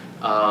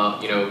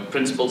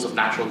principles of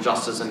natural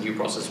justice and due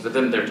process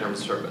within their terms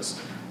of service.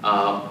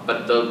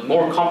 But the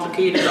more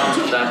complicated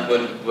answer to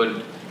that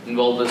would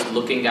involve us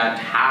looking at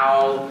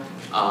how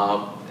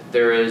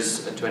there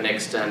is, to an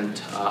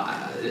extent,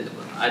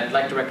 I'd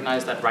like to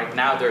recognize that right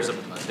now there's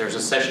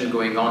a session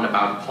going on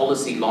about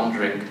policy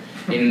laundering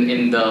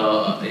in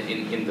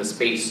the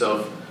space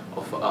of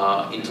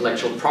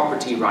intellectual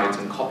property rights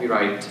and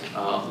copyright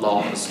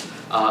laws.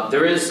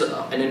 There is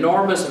an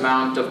enormous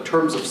amount of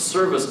terms of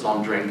service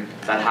laundering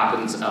that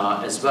happens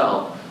as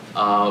well.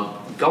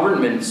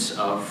 Governments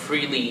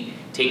freely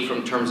take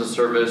from terms of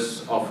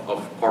service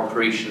of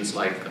corporations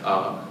like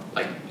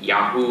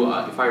Yahoo.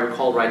 If I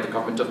recall right, the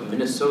government of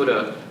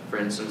Minnesota, for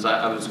instance,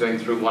 I was going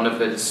through one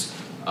of its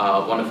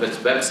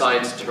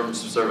websites.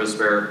 Terms of service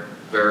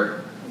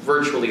were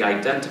virtually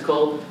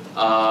identical.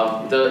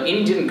 The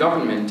Indian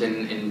government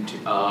in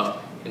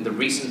the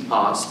recent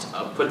past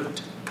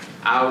put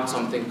out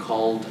something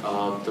called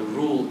the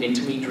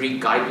Intermediary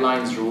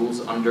Guidelines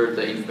Rules under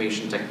the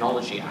Information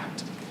Technology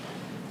Act.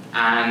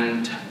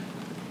 And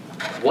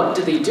what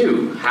do they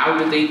do? How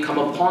do they come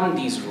upon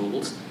these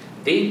rules?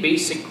 They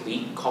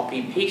basically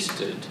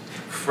copy-pasted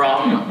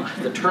from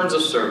the terms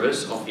of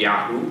service of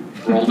Yahoo,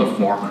 World of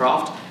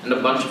Warcraft, and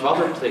a bunch of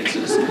other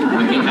places,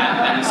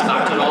 and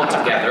slapped it all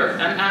together.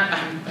 And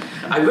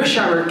I wish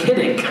I were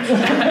kidding,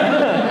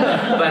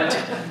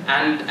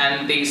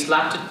 and they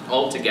slapped it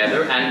all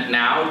together, and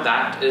now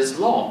that is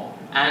law.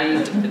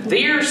 And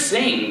they're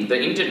saying,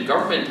 the Indian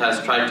government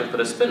has tried to put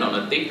a spin on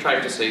it. They've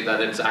tried to say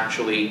that it's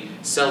actually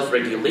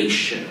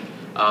self-regulation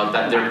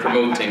that they're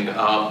promoting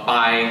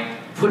by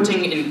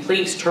putting in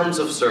place terms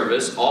of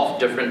service of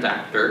different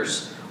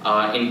actors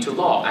into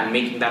law and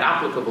making that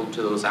applicable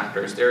to those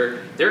actors.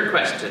 Their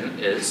question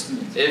is,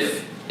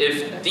 if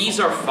these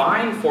are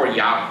fine for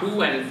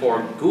Yahoo and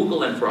for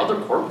Google and for other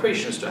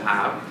corporations to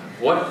have,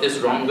 what is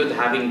wrong with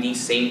having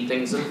these same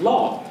things in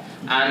law?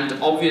 And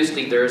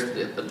obviously there's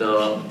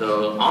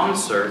the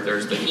answer,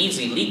 there's the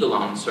easy legal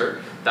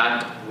answer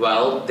that,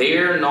 well,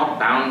 they're not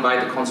bound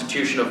by the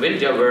Constitution of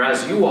India,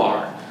 whereas you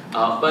are.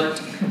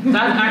 But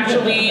that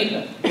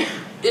actually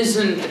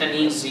isn't an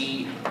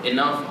easy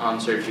enough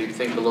answer if you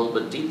think a little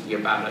bit deeply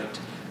about it,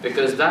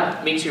 because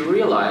that makes you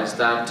realize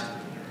that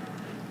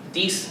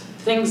these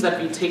things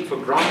that we take for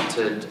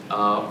granted,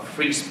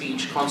 free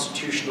speech,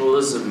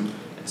 constitutionalism,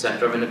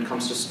 etc., when it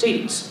comes to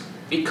states,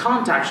 we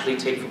can't actually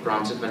take for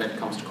granted when it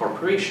comes to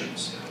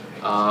corporations.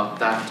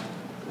 That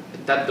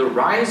the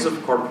rise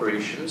of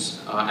corporations,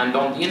 and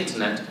on the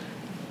internet,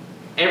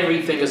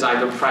 everything is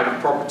either private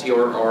property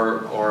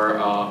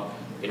or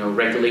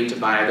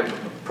regulated by either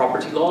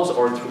property laws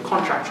or through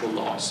contractual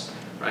laws,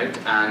 right?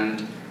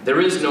 And there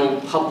is no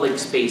public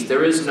space,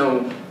 there is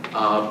no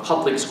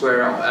public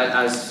square,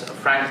 as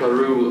Frank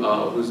LaRue,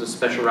 who's a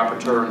special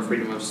rapporteur on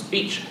freedom of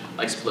speech,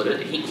 likes to put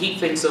it. He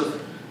thinks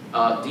of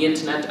the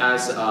internet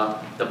as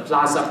the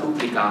plaza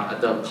publica,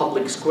 the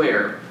public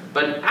square.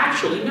 But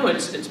actually, no,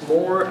 it's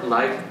more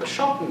like a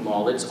shopping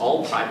mall. It's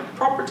all private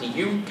property.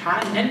 You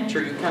can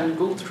enter, you can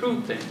go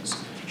through things,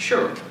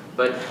 sure,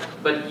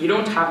 but you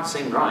don't have the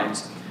same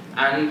rights.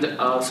 And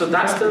so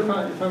that's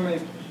if I may,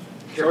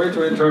 sorry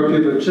to interrupt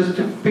you, but just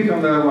to pick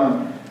on that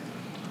one,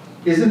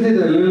 isn't it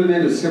a little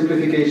bit a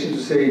simplification to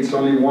say it's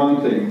only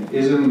one thing?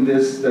 Isn't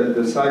this that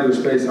the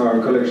cyberspace are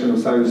a collection of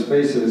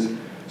cyberspaces,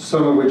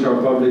 some of which are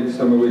public,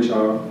 some of which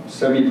are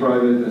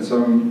semi-private, and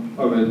some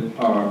of it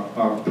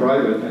are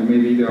private, and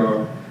maybe there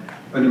are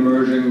an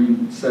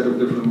emerging set of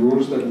different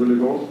rules that will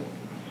evolve?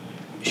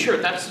 Sure,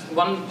 that's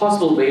one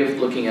possible way of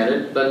looking at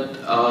it, but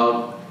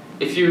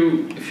if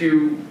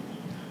you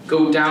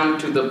go down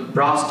to the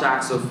brass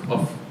tacks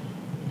of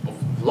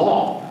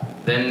law,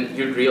 then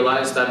you'd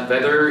realize that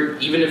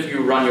even if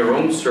you run your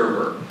own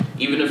server,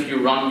 even if you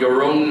run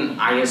your own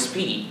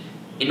ISP,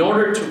 in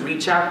order to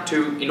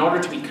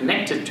be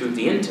connected to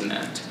the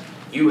internet,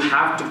 you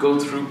have to go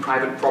through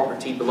private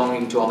property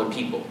belonging to other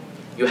people.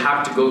 You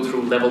have to go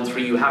through level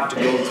 3, you have to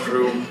go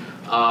through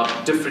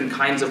different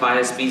kinds of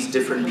ISPs,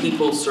 different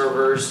people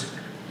servers,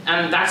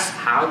 and that's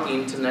how the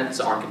internet's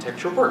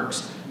architecture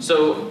works.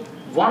 So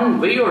one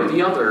way or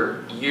the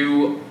other,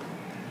 you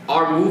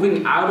are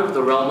moving out of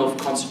the realm of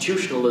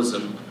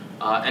constitutionalism,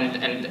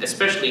 and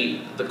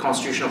especially the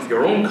constitution of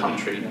your own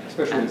country.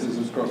 Especially if this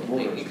is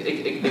cross-border.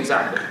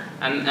 Exactly.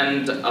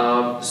 And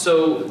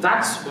so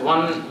that's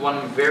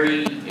one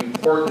very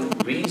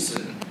important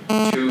reason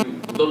to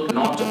look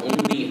not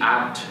only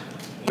at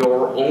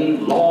your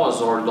own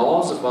laws or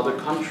laws of other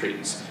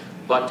countries,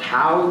 but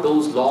how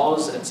those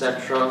laws,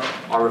 etc.,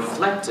 are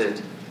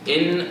reflected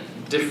in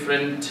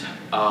different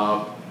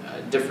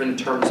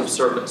terms of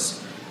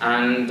service.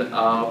 And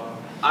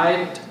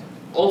I'd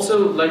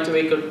also like to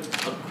make a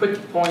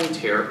quick point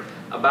here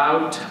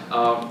about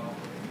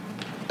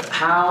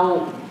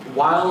how,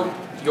 while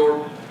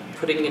you're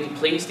putting in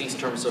place these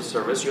terms of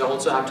service, you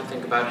also have to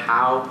think about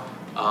how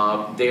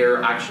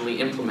they're actually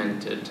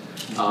implemented,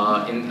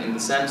 in the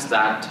sense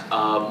that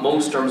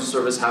most terms of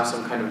service have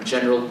some kind of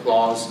general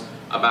clause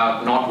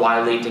about not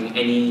violating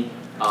any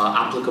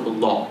applicable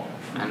law.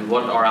 And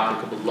what are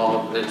applicable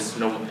law is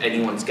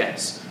anyone's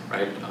guess,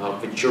 right?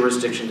 Which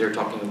jurisdiction they're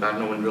talking about,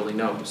 no one really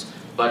knows.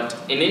 But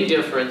in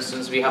India, for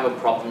instance, we have a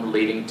problem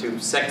relating to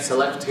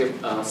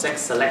sex-selective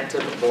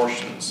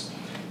abortions.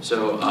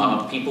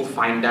 So people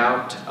find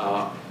out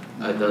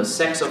the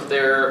sex of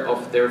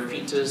their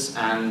fetus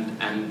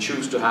and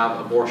choose to have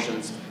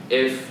abortions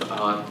if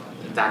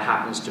that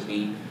happens to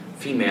be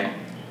female.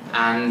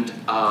 And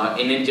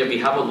in India, we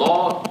have a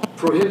law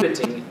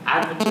prohibiting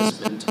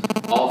advertisement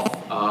of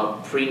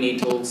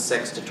prenatal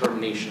sex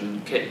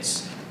determination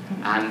kits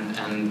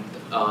and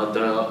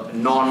the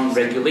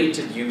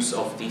non-regulated use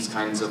of these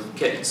kinds of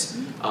kits,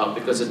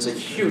 because it's a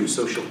huge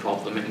social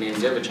problem in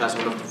India, which has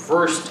one of the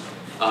worst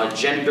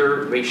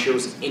gender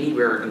ratios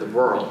anywhere in the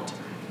world.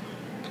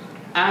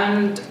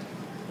 And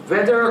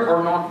whether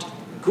or not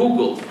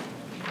Google,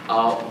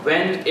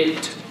 when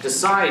it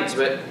decides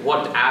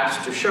what ads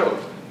to show,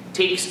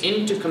 takes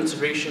into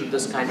consideration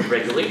this kind of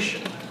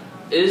regulation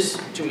is,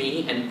 to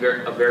me,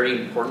 a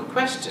very important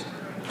question.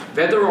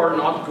 Whether or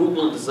not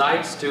Google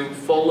decides to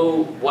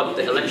follow what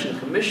the Election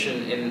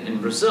Commission in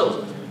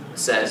Brazil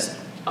says,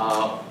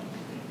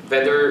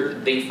 whether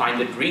they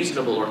find it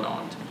reasonable or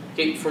not,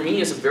 okay, for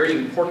me is a very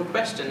important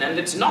question, and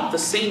it's not the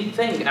same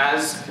thing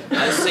as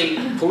say,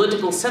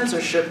 political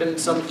censorship in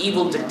some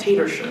evil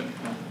dictatorship.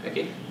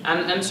 Okay,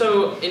 and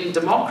so in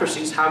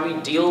democracies, how we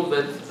deal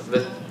with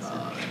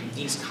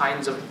these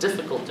kinds of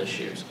difficult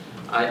issues,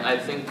 I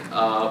think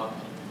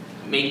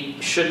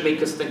should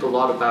make us think a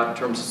lot about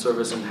terms of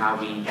service and how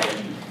we deal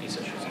with these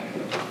issues.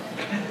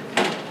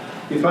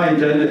 If I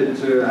intended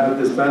to have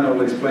this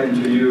panel explain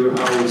to you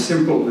how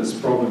simple this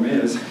problem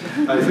is,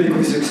 I think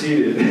we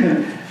succeeded.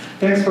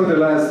 Thanks for the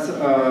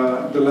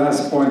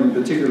last point in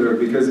particular,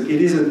 because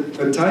it is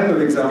a type of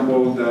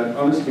example that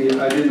honestly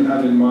I didn't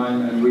have in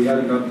mind and we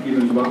had not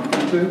even bumped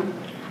into.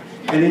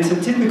 And it's a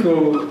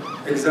typical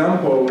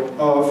example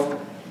of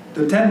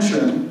the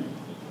tension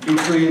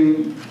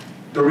between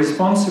the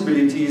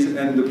responsibilities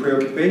and the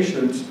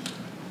preoccupations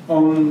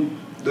on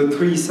the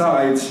three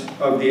sides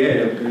of the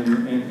ale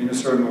in a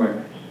certain way.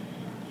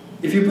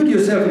 If you put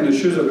yourself in the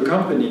shoes of a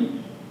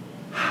company,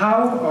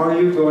 how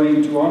are you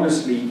going to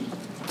honestly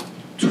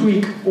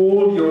tweak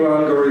all your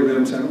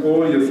algorithms and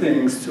all your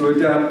things to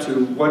adapt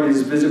to what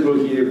is visible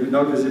here,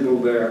 not visible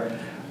there,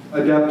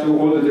 adapt to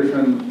all the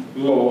different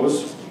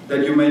laws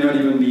that you may not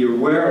even be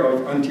aware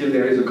of until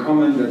there is a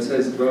comment that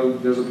says, well,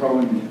 there's a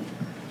problem here.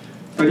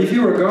 But if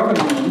you're a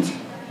government,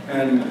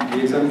 and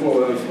the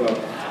example of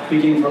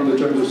picking from the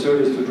terms of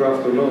service to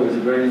draft a law is a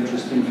very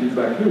interesting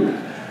feedback loop,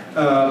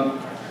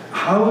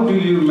 how do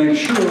you make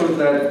sure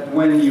that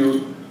when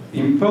you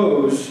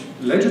impose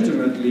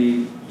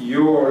legitimately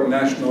your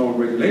national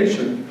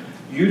regulation,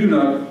 you do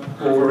not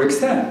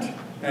overextend,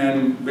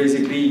 and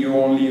basically you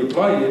only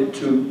apply it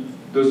to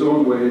the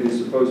zone where it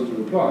is supposed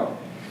to apply.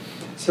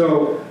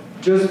 So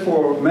just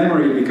for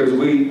memory, because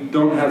we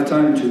don't have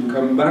time to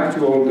come back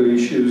to all the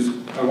issues,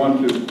 I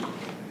want to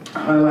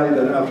highlight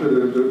that after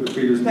the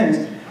previous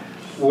things.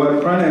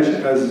 What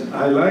Pranesh has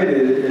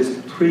highlighted is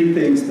three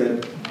things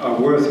that are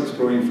worth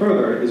exploring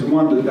further. Is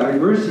one, the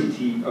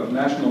diversity of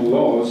national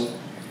laws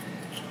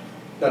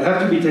that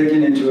have to be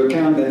taken into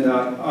account and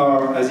that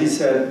are, as he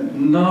said,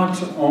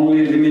 not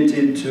only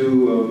limited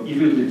to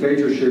evil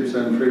dictatorships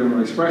and freedom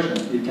of expression.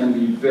 It can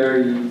be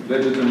very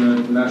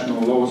legitimate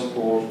national laws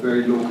for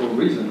very local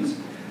reasons.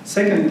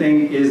 Second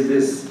thing is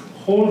this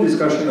whole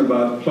discussion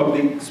about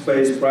public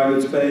space,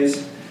 private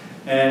space,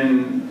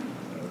 and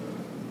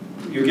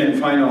you can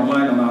find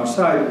online on our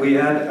site, we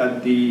had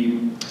at the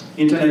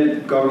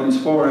Internet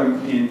Governance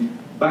Forum in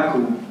Baku,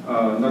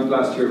 not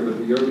last year, but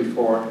the year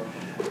before,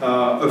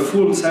 a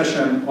full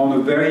session on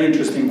a very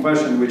interesting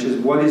question, which is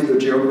what is the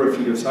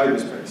geography of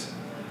cyberspace?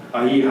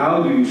 I.e.,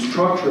 how do you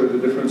structure the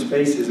different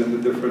spaces and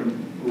the different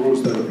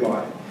rules that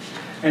apply?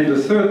 And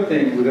the third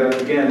thing,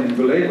 without again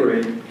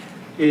belaboring,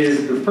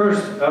 is the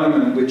first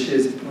element, which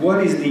is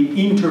what is the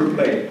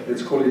interplay,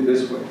 let's call it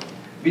this way,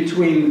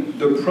 between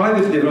the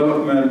private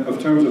development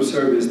of terms of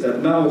service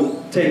that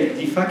now take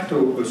de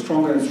facto a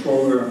stronger and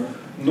stronger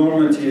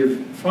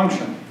normative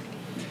function,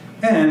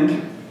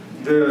 and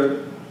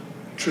the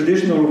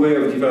traditional way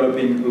of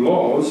developing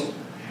laws.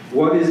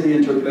 What is the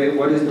interplay,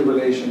 what is the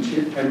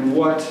relationship, and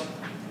what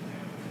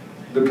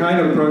the kind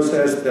of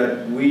process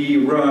that we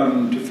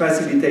run to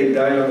facilitate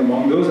dialogue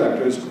among those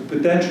actors could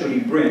potentially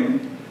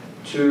bring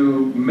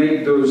to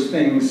make those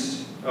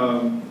things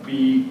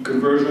be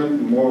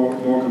convergent,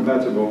 more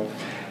compatible.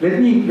 Let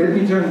me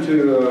turn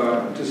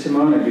to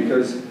Simone,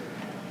 because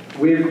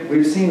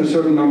we've seen a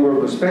certain number of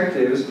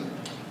perspectives.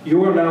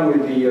 You are now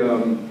with the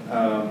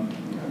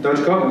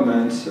Dutch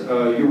government.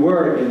 You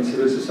were in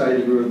civil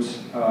society groups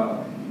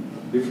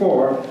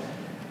before.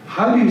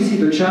 How do you see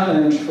the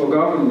challenge for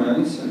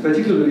governments, and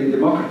particularly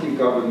democratic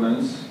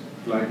governments,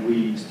 like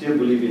we still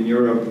believe in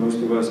Europe, most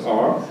of us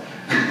are,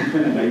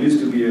 and I used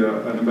to be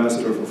an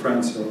ambassador for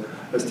France, so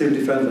I still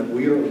defend that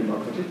we are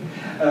democratic.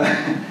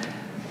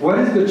 What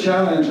is the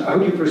challenge, how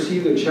do you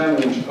perceive the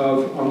challenge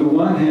of, on the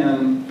one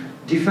hand,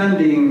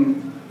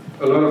 defending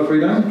a lot of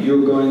freedom?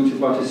 You're going to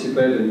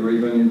participate, and you're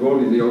even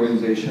involved in the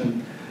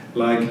organization,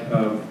 like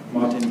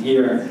Martin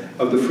here,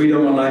 of the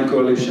Freedom Online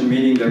Coalition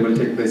meeting that will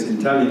take place in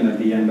Tallinn at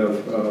the end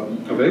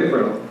of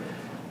April.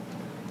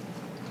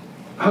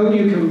 How do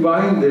you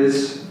combine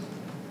this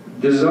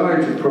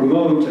desire to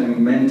promote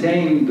and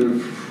maintain the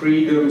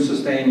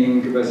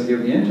freedom-sustaining capacity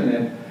of the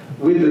internet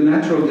with the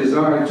natural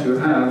desire to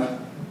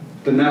have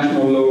the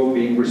national law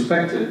being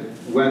respected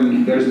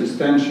when there's this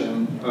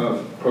tension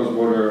of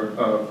cross-border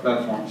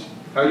platforms?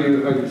 How do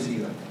you see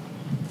that?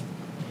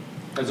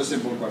 That's a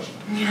simple question.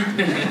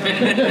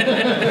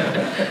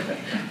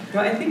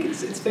 Well, I think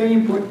it's very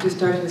important to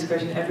start a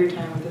discussion every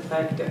time with the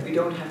fact that we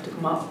don't have to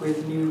come up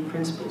with new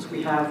principles.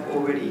 We have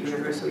already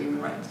universal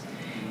human rights.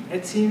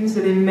 It seems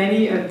that in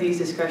many of these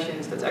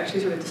discussions, that's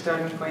actually sort of the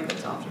starting point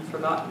that's often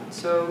forgotten.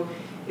 So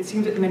it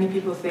seems that many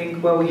people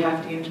think, well, we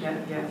have the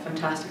internet, we have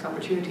fantastic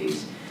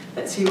opportunities,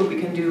 let's see what we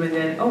can do, and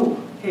then, oh,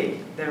 hey,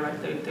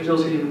 there's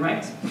also human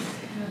rights.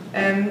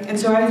 And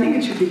so I think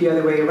it should be the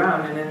other way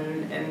around,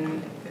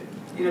 and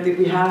you know, that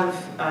we have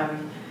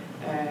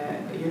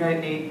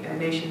United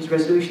Nations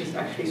resolutions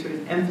that actually sort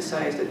of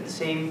emphasize that the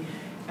same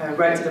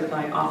rights that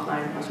apply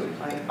offline also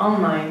apply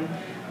online.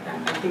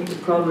 I think the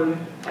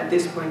problem at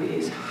this point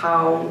is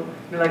how,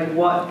 you know, like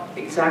what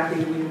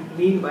exactly do we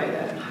mean by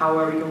that, and how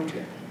are we going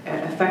to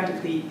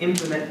effectively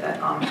implement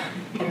that on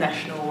a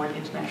national or an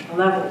international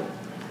level.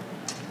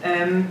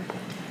 And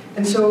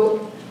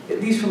so, at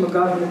least from a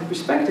government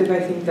perspective, I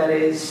think that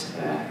is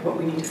what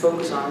we need to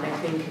focus on. And I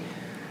think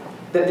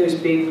that there's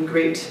been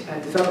great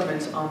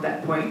developments on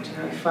that point. You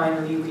know,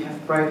 finally, we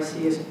have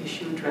privacy as an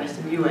issue addressed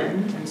in the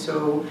UN, and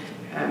so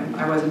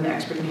I was in an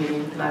expert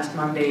meeting last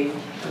Monday,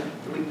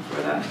 the week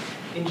before that,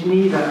 in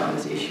Geneva on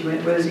this issue, and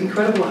it was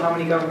incredible how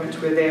many governments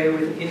were there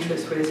with an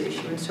interest for this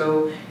issue, and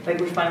so like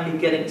we're finally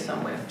getting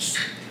somewhere.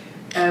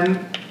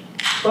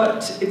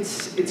 But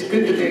it's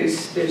good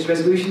that there's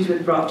resolutions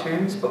with broad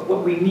terms, but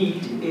what we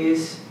need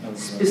is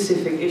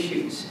specific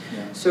issues.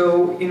 Yeah.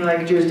 So, you know,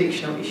 like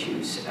jurisdictional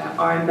issues,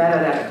 are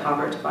metadata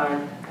covered by,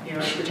 you know,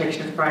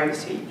 protection of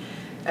privacy,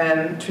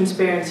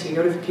 transparency,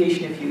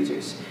 notification of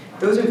users.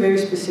 Those are very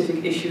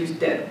specific issues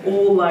that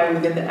all lie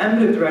within the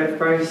ambit of the right of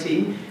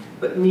privacy,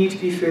 but need to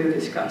be further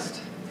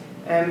discussed.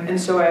 And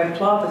so I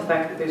applaud the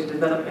fact that there's a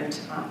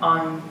development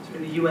on sort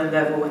of the UN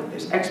level, and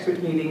there's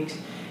expert meetings.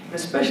 And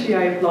especially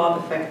I applaud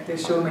the fact that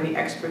there's so many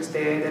experts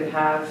there that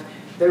have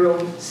their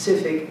own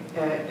civic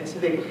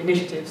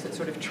initiatives that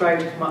sort of try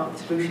to come up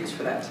with solutions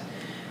for that.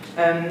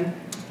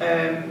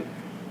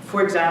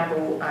 For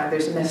example,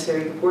 there's the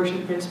necessary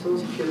proportion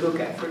principles. If you look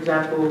at, for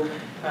example,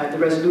 the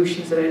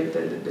resolutions,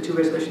 the two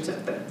resolutions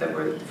that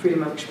were the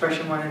freedom of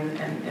expression one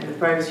and the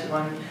privacy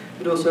one,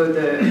 but also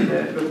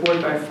the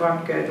report by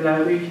Frank de la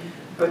Rue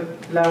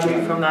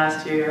from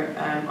last year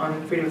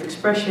on freedom of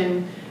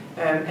expression,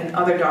 and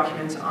other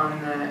documents on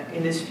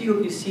in this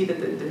field, you see that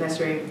the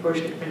necessary and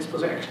proportionate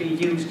principles are actually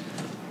used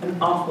an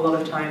awful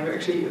lot of time. They're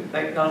actually,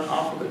 like, not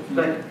awful, but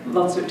like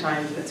lots of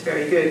times. That's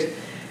very good,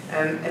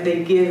 and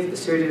they give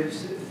sort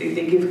of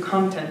they give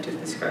content to the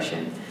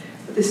discussion.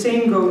 But the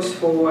same goes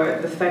for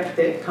the fact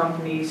that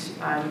companies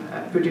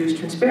produce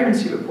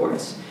transparency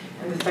reports,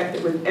 and the fact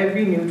that with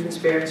every new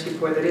transparency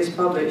report that is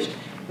published,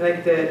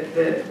 like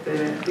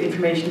the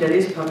information that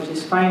is published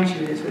is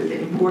fine-tuned. It's sort of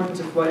the importance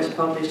of what is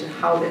published and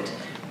how that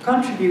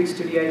contributes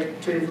to the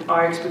sort of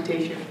our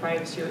expectation of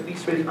privacy, or at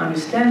least sort of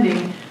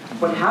understanding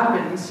what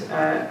happens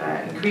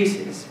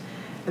increases.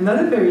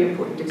 Another very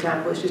important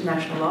example is just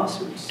national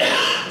lawsuits.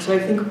 So I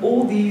think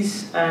all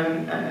these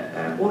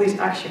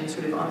actions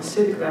sort of on a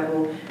civic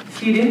level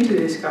feed into the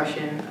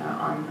discussion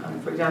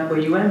on, for example,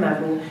 a UN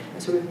level,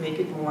 and sort of make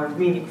it more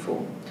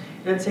meaningful.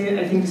 And I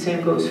think the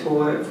same goes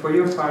for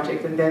your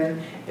project, and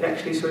then it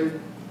actually sort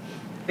of,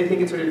 I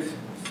think it sort of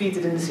feeds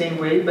it in the same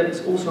way, but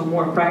it's also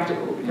more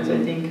practical, because I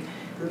think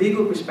the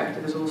legal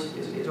perspective is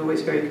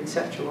always very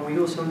conceptual, and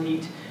we also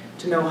need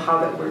to know how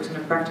that works on a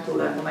practical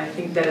level. And I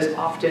think that is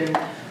often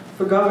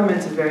for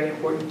governments, a very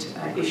important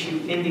issue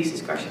in these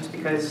discussions,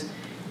 because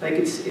like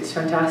it's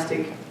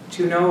fantastic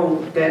to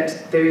know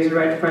that there is a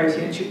right to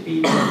privacy and it should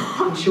be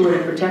ensured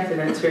and protected,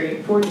 and it's very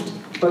important.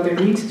 But there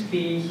needs to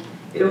be,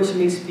 it also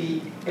needs to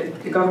be,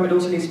 the government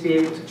also needs to be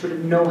able to sort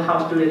of know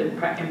how to do it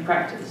in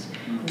practice.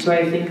 And so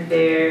I think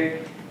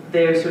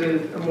their sort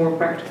of a more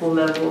practical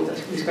level of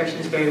discussion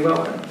is very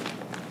welcome.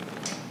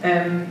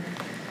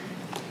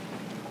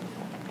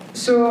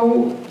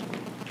 So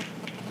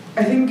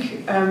I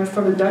think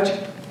from the Dutch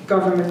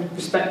government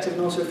perspective,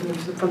 and also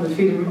from the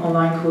Freedom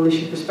Online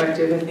Coalition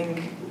perspective, I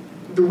think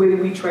the way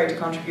we try to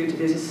contribute to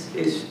this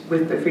is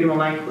with the Freedom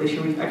Online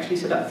Coalition. We've actually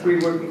set up 3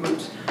 working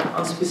groups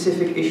on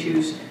specific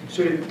issues to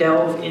sort of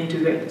delve into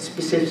the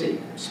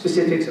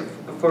specifics of,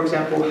 for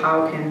example,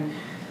 how can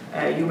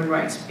human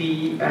rights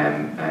be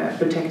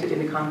protected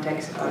in the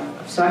context of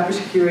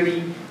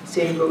cybersecurity.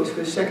 Same goes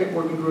for the second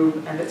working group,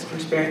 and that's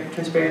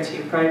transparency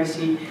and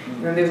privacy.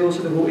 And then there's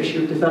also the whole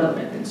issue of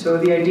development. And so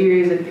the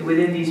idea is that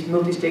within these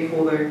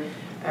multi-stakeholder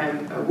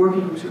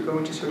working groups, we're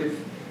going to sort of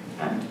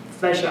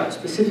flesh out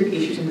specific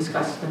issues and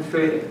discuss them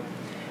further.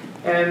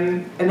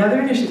 Another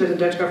initiative that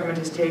the Dutch government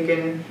has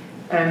taken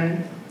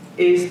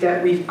is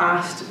that we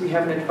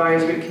have an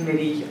advisory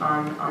committee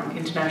on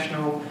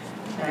international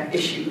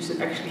issues that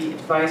actually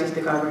advises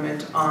the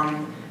government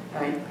on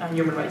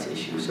human rights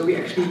issues. So we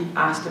actually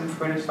asked them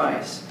for an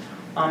advice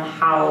on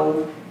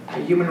how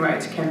human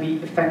rights can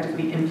be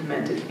effectively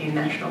implemented in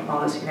national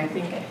policy. And I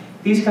think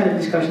these kind of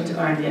discussions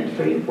are in the end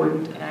very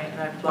important, and I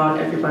applaud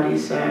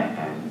everybody's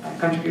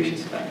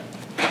contributions to that.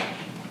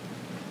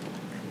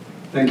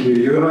 Thank you.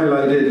 You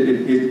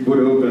highlighted it would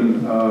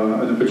open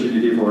an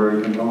opportunity for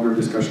even longer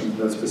discussion at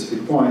that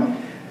specific point.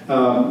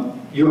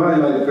 You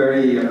highlight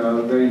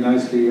very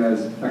nicely,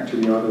 as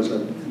actually others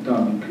have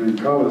done, including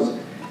Carlos,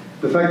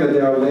 the fact that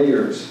there are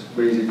layers,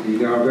 basically.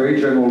 There are very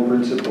general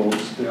principles,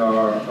 there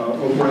are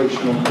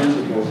operational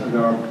principles, and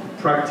there are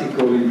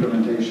practical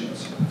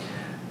implementations.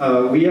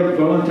 We have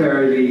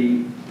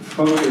voluntarily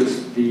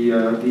focused the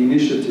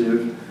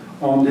initiative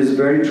on this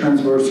very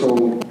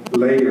transversal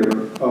layer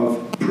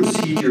of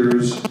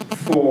procedures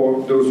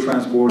for those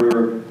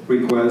transborder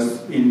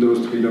requests in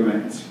those 3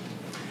 domains.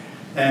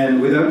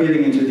 And without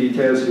getting into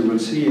details, you will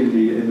see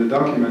in the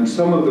document,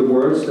 some of the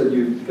words that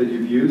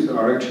you've used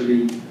are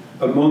actually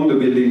among the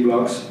building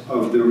blocks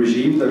of the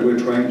regime that we're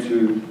trying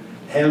to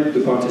help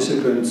the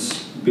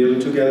participants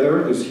build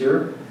together this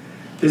year.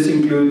 This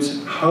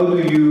includes, how do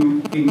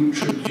you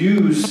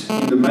introduce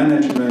in the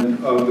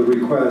management of the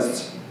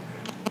requests,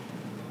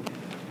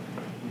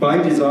 by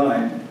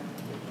design,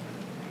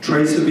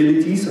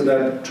 traceability, so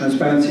that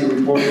transparency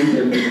reporting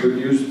can be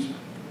produced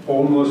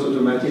almost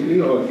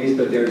automatically, or at least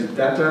that there is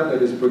data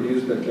that is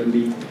produced that can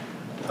be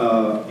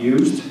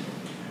used.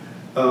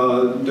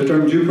 The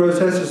term due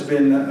process has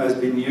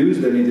been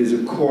used, and it is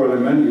a core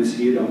element. You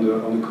see it on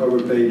the cover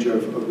page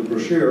of the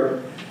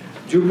brochure.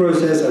 Due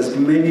process has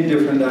many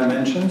different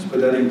dimensions, but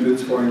that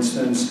includes, for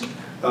instance,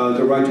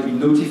 the right to be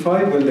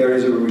notified when there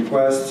is a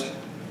request,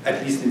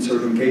 at least in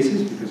certain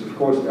cases, because of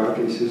course there are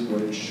cases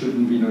where it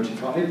shouldn't be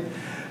notified.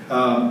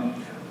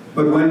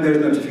 But when there's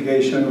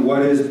notification,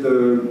 what is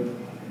the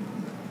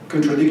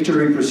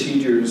contradictory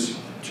procedures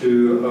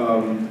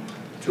to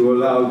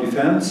allow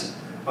defense?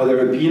 Are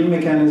there appeal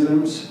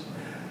mechanisms?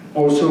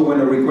 Also, when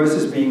a request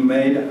is being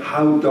made,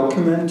 how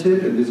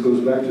documented, and this goes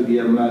back to the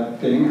MLAT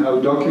thing, how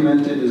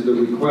documented is the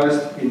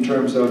request in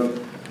terms of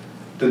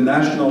the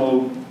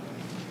national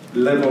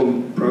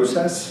level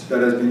process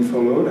that has been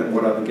followed, and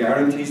what are the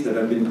guarantees that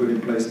have been put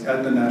in place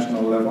at the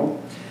national level?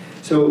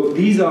 So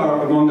these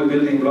are among the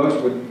building blocks,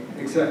 but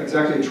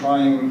exactly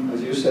trying,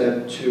 as you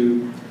said,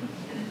 to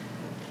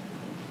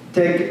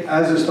take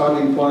as a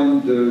starting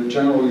point the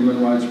general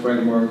human rights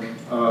framework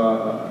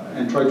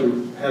and try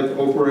to help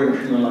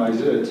operationalize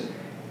it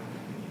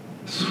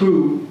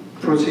through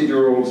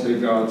procedural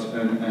safeguards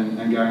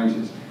and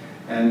guarantees.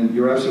 And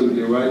you're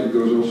absolutely right, it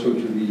goes also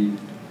to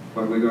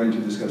what we're going to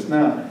discuss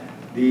now.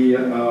 The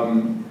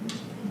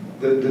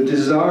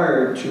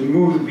desire to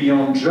move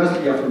beyond just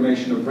the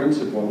affirmation of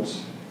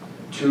principles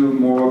to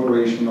more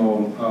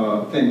operational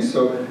things.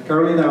 So,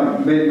 Carolina,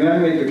 may I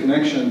make the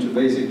connection to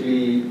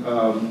basically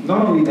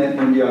not only Net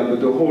Mundial, but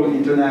the whole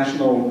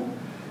international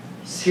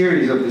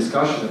series of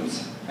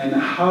discussions and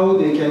how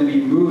they can be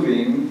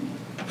moving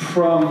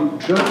from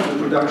just the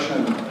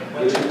production,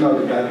 which is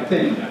not a bad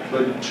thing,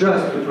 but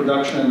just the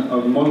production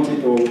of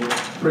multiple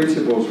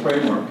principles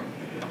framework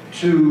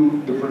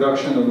to the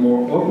production of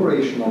more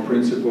operational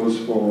principles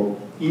for,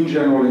 in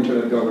general,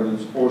 internet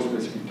governance or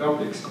specific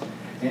topics,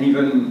 and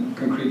even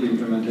concrete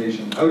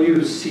implementation. How do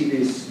you see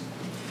this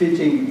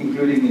fitting,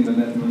 including in the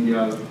Net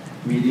Mundial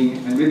meeting?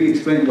 And maybe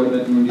explain what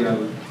Net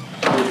Mundial is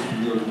to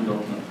those who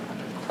don't know.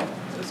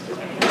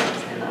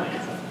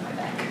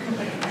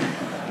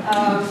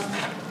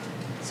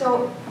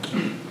 So,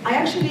 I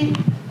actually,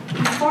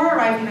 before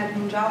arriving at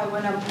Mundial, I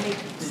want to make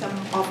some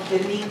of the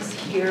links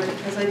here,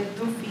 because I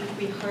do think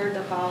we heard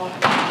about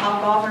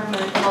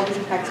how this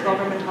impacts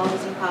government, how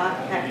this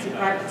impacts the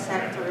private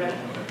sector, and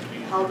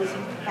how this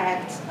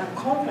impacts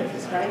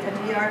companies, right? And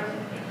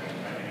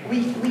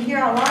we hear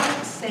a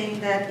lot saying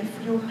that if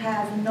you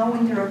have no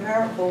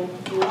interoperable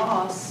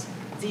laws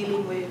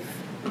dealing with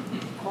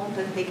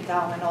content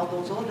takedown and all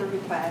those other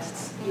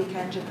requests, you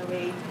can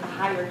generate a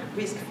higher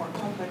risk for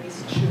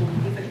companies to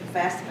even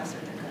invest in a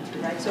certain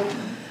country, right? So,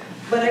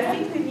 but I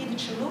think we need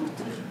to look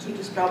to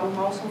this problem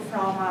also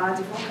from an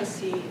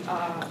advocacy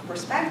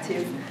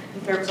perspective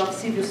in terms of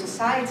civil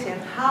society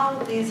and how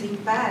this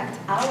impacts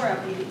our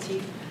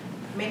ability.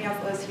 Many of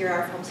us here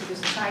are from civil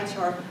society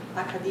or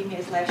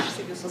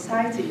academia/civil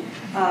society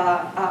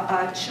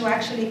to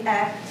actually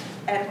act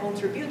and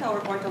contribute our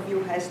point of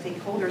view as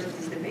stakeholders in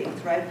this debate,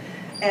 right?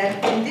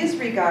 And in this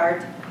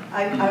regard,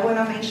 I want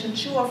to mention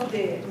two of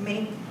the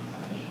main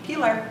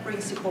pillar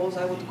principles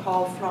I would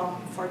call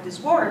for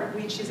this work,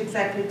 which is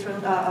exactly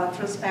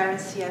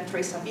transparency and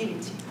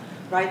traceability,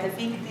 right? I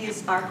think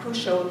these are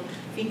crucial.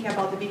 Thinking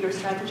about the bigger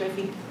strategy, I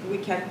think we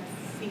can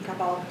think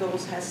about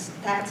those as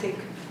static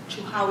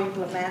to how we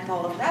implement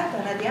all of that,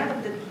 and at the end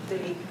of the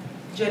day,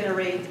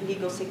 generate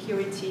legal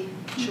security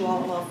to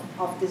all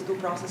of this due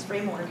process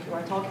framework you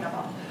are talking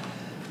about.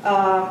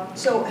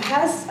 So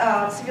as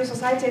civil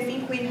society, I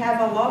think we have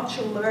a lot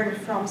to learn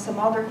from some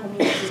other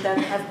communities that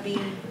have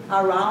been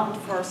around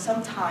for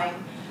some time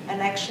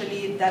and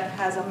actually that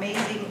have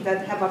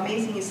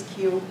amazing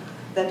skill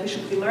that we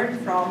should be learned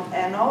from,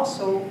 and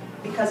also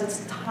because it's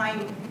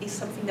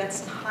something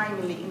that's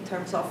timely in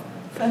terms of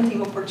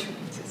funding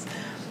opportunities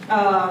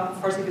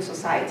for civil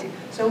society.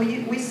 So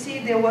we see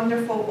the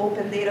wonderful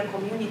open data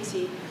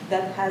community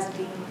that has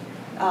been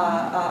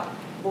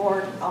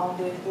born on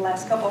the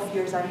last couple of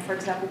years. I'm, for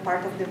example,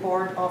 part of the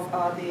board of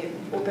the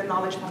Open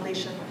Knowledge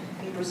Foundation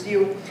in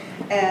Brazil.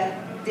 And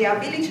the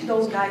ability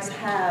those guys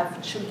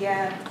have to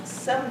get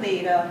some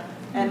data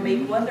and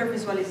make wonder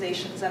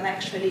visualizations and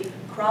actually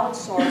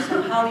crowdsource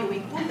on how you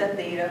input that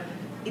data,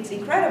 it's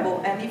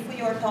incredible. And if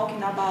we are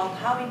talking about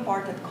how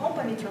important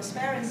company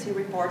transparency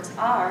reports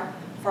are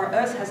for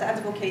us as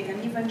advocates,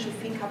 and even to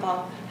think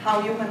about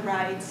how human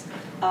rights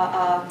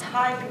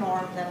type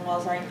norms and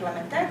laws are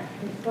implemented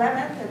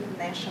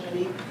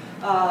nationally,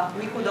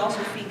 we could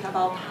also think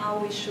about how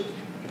we should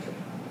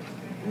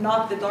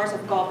knock the doors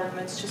of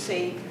governments to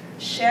say,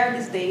 share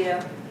this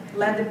data,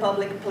 let the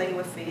public play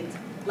with it,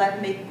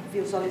 let make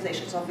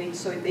visualizations of it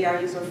so they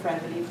are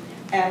user-friendly,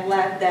 and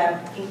let them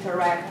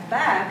interact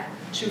back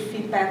to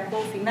feedback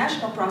both in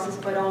national process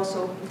but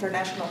also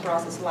international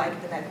process like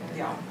the Net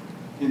Mundial.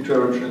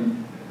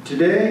 Interruption.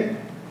 Today,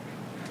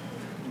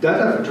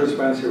 data for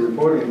transparency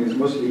reporting is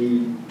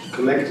mostly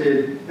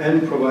collected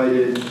and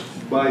provided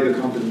by the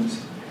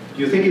companies.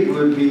 Do you think it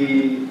would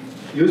be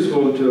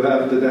useful to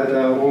have the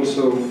data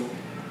also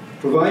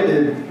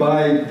provided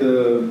by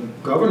the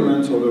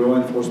governments or the law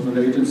enforcement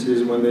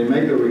agencies when they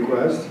make the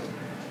request,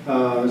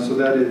 so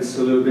that it's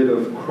a little bit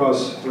of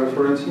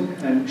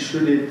cross-referencing? And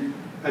should it,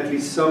 at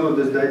least some of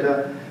this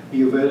data,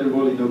 be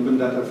available in open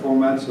data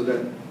format so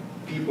that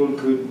people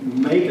could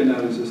make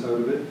analysis out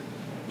of it?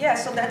 Yeah,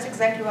 so that's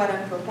exactly what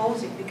I'm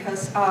proposing,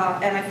 because,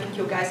 and I think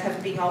you guys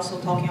have been also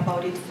talking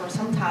about it for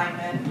some time,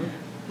 and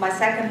my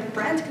second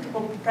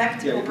practical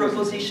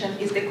proposition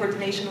is the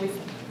coordination with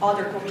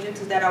other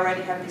communities that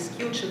already have the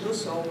skill to do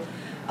so.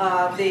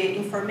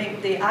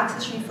 The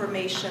access to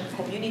information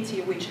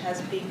community, which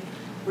has been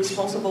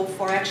responsible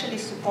for actually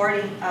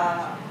supporting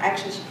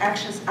access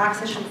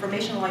to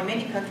information law in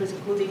many countries,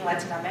 including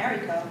Latin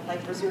America,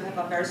 like Brazil have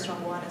a very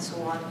strong one and so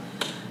on.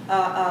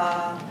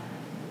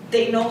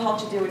 They know how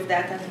to deal with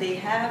that, and they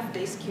have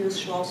the skills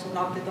to also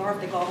knock the door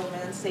of the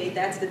government and say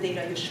that's the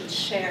data you should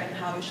share and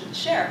how you should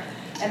share.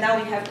 And now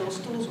we have those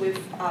tools with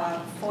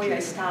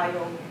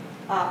FOIA-style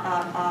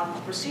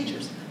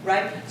procedures,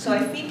 right? So I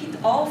think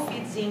it all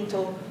fits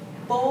into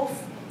both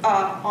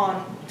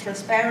on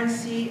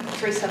transparency,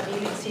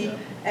 traceability,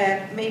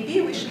 and maybe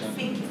we should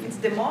think if it's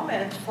the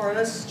moment for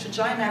us to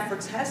join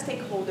efforts as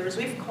stakeholders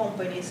with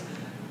companies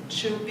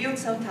to build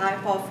some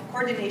type of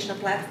coordination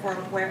platform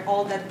where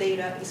all that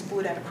data is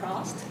put and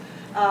crossed.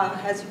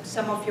 As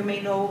some of you may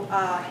know,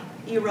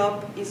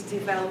 Europe is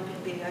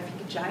developing the, I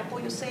think, Chapelle,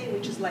 you say,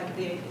 which is like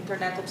the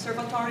Internet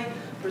Observatory.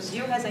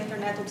 Brazil has an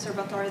Internet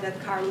Observatory that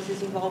Carlos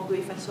is involved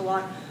with and so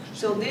on.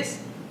 So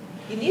this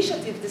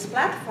initiative, these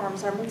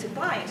platforms are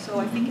multiplying. So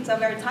I think it's a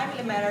very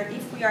timely matter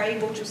if we are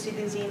able to see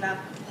this in a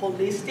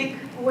holistic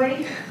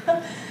way.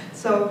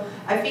 So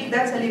I think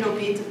that's a little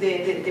bit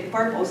the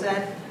purpose.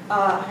 And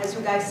as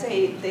you guys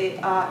say, the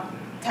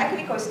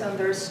technical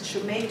standards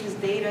to make this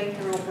data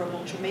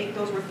interoperable, to make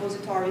those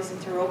repositories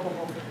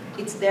interoperable,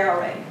 it's there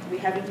already. We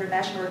have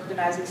international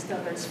recognized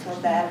standards for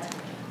that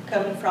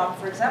coming from,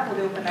 for example,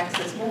 the open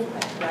access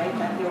movement, right,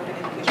 and the open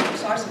education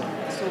resource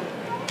movement. So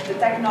the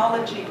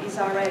technology is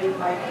already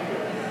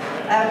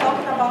pioneered.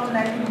 Talking about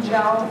Net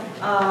Mundial,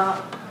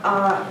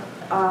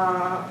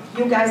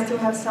 you guys still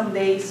have some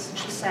days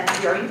to send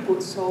your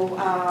input. So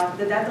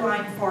the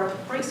deadline for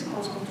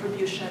principles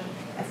contribution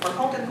and for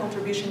content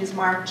contribution is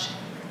March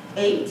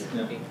 8th.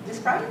 Yeah. This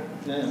Friday?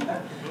 Yeah.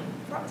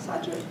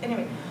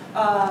 Anyway,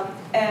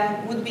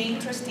 and would be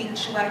interesting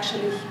to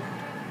actually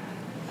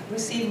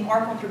received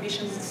more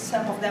contributions.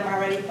 Some of them are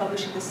already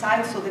published in the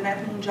site. So the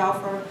Net Mundial,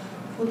 for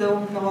who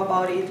don't know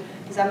about it,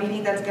 is a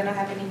meeting that's going to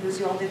happen in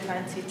Brazil on the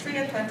 23rd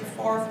and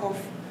 24th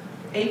of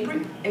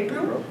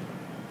April.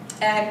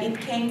 And it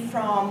came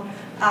from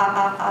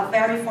a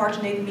very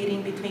fortunate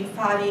meeting between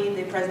Fari,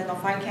 the president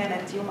of ICANN,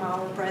 and Dilma,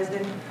 our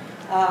president,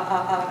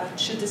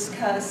 to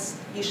discuss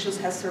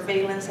issues as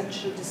surveillance and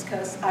to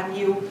discuss a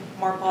new,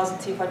 more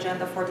positive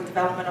agenda for the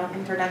development of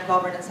internet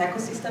governance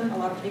ecosystem, a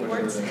lot of big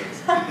words.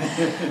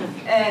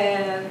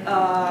 And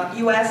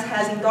US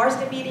has endorsed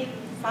the meeting,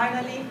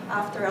 finally,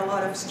 after a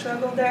lot of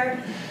struggle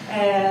there.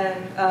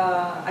 And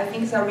I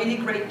think it's a really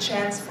great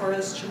chance for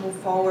us to move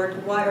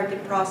forward. What are the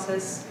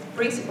process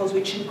principles,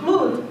 which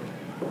include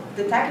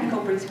the technical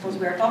principles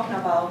we are talking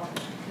about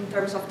in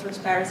terms of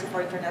transparency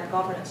for internet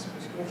governance,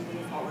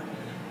 moving forward.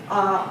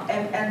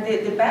 And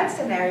the bad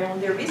scenario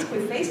and the risk we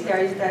face there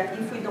is that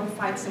if we don't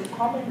find some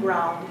common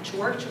ground to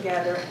work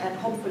together, and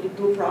hopefully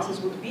Blue Process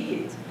would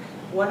be it,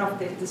 one of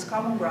these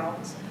common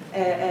grounds,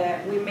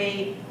 we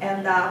may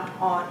end up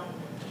on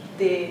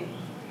the,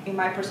 in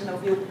my personal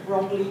view,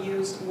 wrongly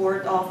used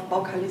word of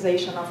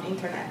localization of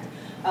internet.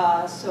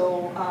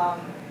 So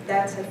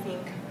that's, I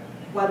think,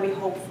 what we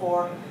hope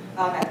for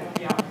at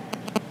Mundial.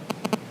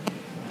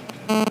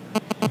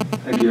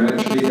 Thank you.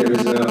 Actually, there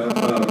is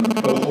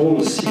a whole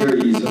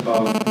series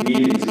of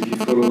meetings. If you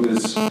follow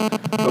this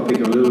topic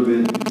a little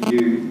bit,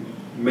 you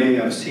may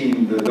have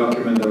seen the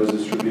document that was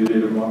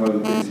distributed, among other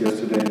things,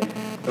 yesterday,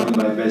 done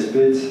by Best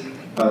Bits.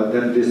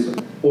 Then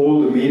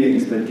all the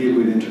meetings that deal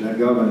with internet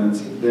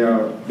governance, they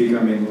are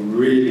becoming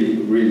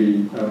really,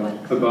 really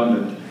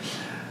abundant.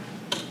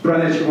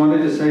 Pranesh, you wanted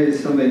to say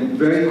something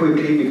very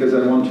quickly because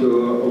I want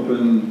to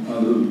open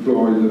the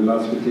floor in the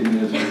last 15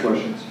 minutes for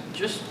questions.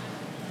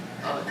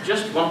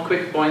 Just one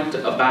quick point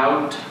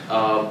about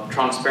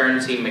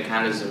transparency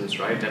mechanisms,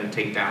 right, and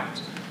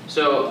takedowns.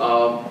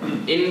 So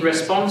in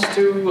response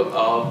to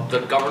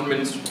the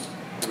government's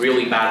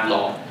really bad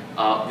law,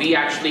 we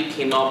actually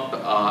came up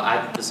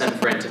at the Center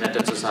for Internet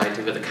and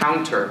Society with a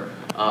counter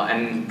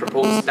and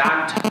proposed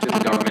that to the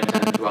government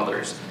and to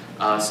others,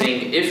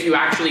 saying if you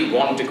actually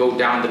want to go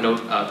down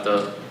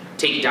the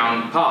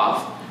takedown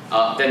path,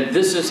 then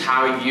this is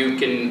how you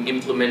can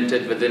implement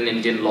it within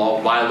Indian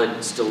law while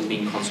it's still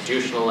being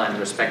constitutional and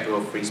respectful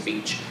of free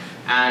speech.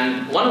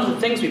 And one of the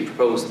things we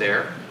proposed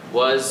there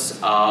was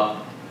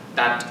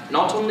that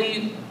not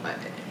only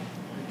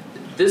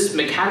this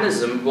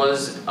mechanism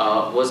was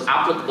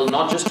applicable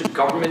not just to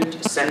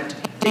government-sent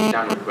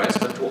takedown requests,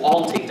 but to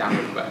all takedown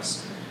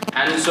requests.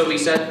 And so we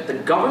said the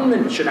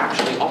government should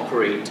actually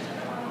operate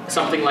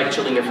something like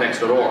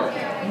chillingeffects.org.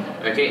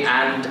 Okay,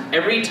 and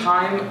every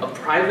time a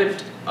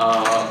private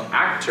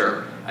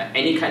actor,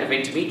 any kind of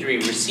intermediary,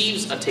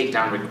 receives a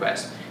takedown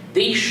request,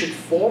 they should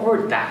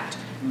forward that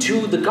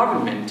to the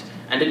government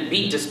and it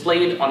be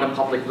displayed on a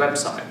public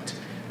website.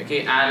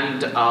 Okay,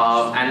 and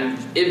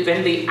if,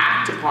 when they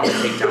act upon a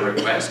takedown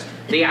request,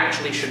 they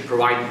actually should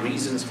provide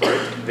reasons for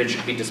it, which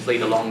should be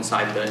displayed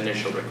alongside the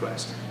initial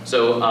request.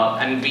 So,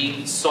 and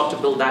we sought to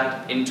build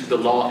that into the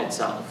law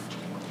itself.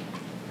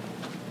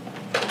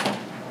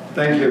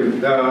 Thank you.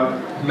 There are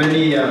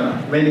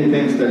many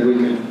things that we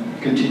can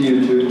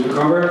continue to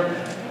cover.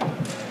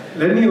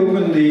 Let me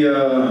open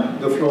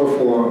the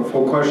floor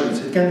for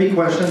questions. It can be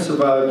questions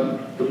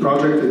about the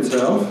project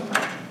itself,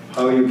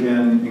 how you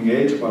can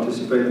engage,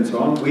 participate, and so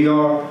on. We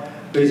are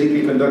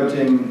basically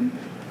conducting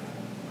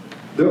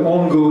the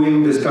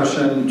ongoing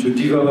discussion to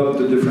develop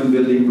the different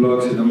building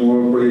blocks in a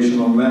more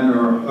operational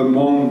manner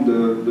among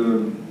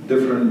the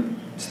different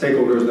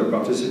stakeholders that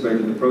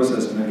participate in the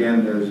process. And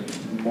again, there's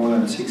more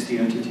than 60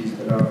 entities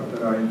that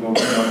are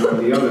involved in one or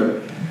the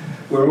other.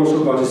 We're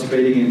also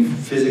participating in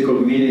physical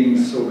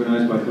meetings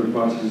organized by third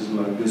parties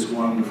like this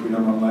one, the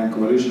Freedom Online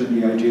Coalition,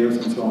 the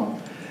IGFs, and so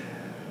on.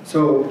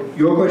 So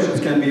your questions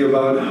can be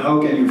about how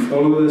can you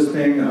follow this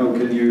thing, how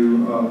can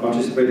you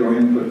participate or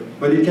input,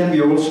 but it can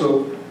be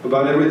also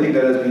about everything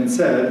that has been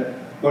said.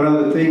 What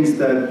are the things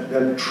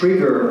that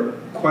trigger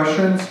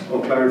questions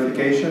or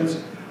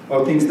clarifications,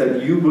 or things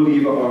that you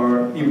believe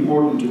are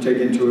important to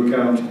take into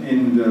account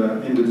in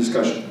the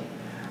discussion?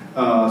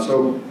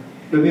 So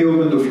let me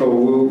open the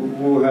floor.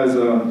 Who has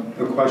a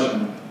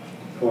question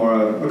or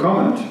a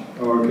comment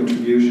or a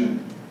contribution?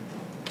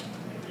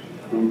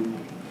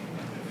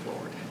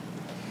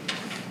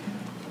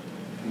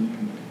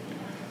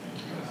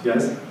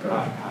 Yes?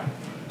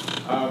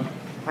 Hi.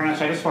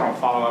 Pranesh, I just want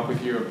to follow up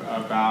with you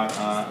about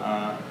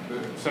the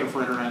Center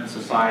for Internet and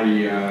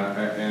Society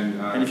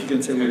and if you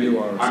can say who you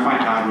are. I'm Mike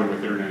Godwin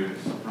with Internet.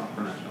 It's not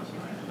Pranesh,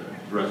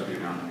 the rest of you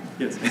don't.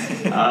 Yes.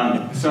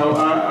 So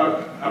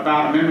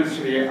about amendments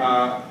to the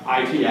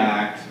IT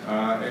Act,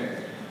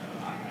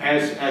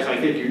 as I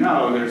think you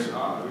know,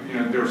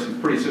 there's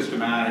some pretty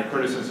systematic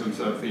criticisms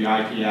of the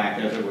IT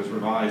Act as it was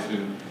revised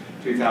in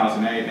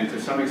 2008, and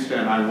to some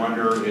extent, I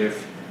wonder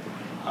if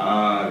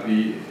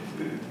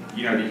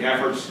the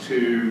efforts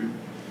to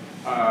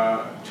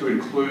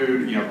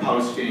include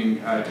posting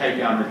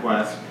takedown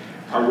requests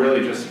are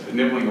really just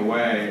nibbling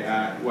away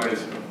at what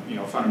is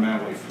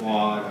fundamentally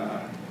flawed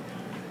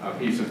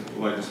piece of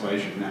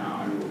legislation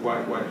now, and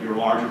what your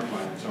larger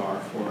plans are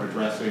for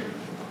addressing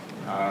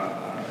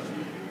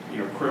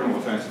criminal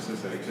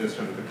offenses that exist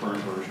under the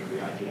current version of the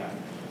IT Act.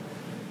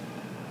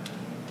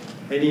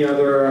 Any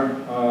other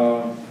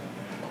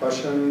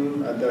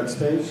question at that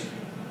stage?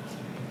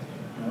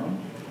 No?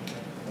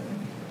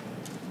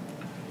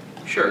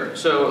 Sure.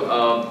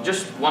 So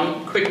just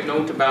one quick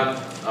note about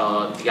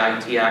the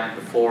IT Act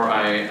before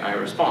I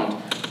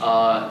respond,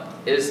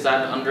 is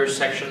that under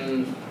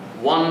Section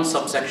 1,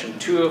 subsection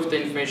 2 of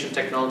the Information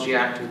Technology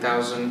Act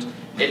 2000,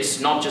 it's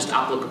not just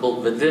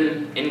applicable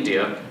within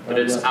India, but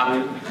it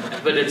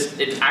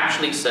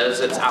actually says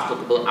it's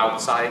applicable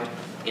outside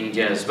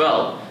India as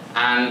well,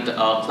 and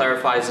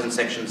clarifies in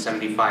Section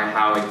 75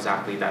 how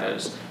exactly that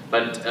is.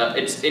 But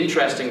it's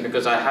interesting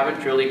because I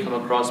haven't really come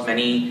across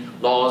many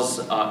laws,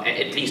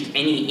 at least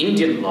any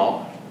Indian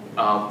law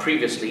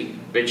previously,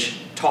 which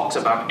talks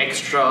about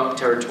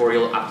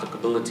extraterritorial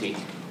applicability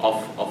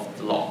of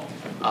the law.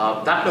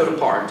 That note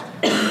apart,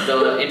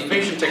 the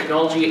Information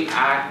Technology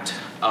Act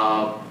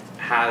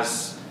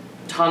has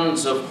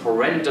tons of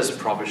horrendous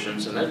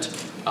provisions in it,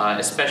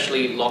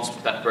 especially lots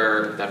that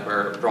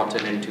were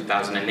brought in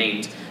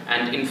 2008.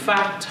 And in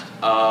fact,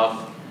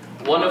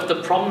 one of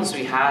the problems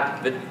we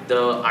had with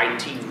the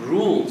IT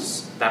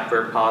rules that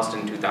were passed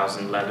in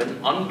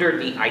 2011 under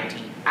the IT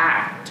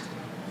Act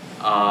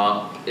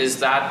is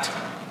that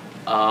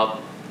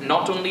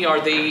not only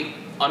are they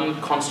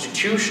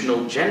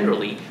unconstitutional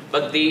generally,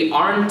 but they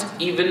don't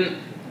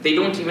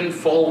even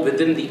fall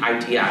within the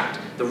IT Act.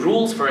 The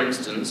rules, for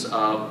instance,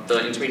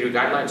 the intermediary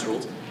guidelines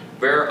rules,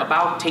 were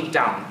about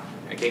takedown.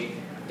 Okay,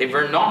 they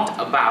were not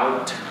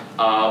about.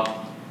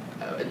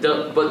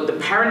 But the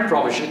parent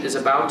provision is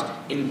about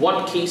in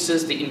what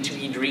cases the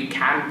intermediary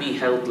can be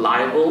held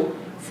liable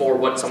for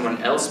what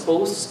someone else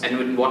posts, and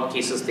in what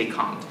cases they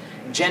can't.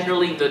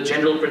 Generally, the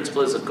general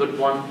principle is a good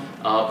one,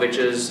 which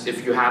is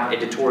if you have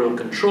editorial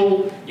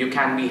control, you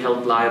can be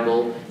held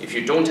liable. If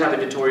you don't have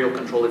editorial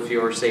control, if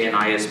you're, say, an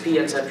ISP,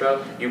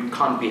 etc., you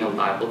can't be held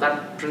liable.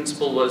 That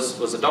principle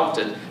was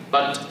adopted,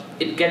 but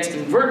it gets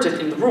inverted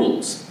in the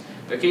rules.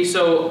 Okay,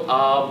 so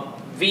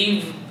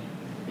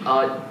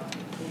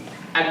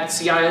at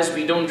CIS,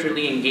 we don't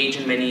really engage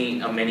in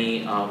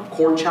many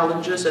court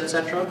challenges,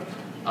 etc.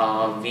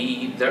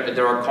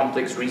 There are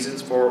complex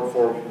reasons for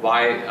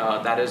why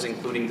that is,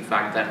 including the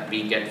fact that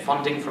we get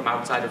funding from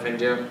outside of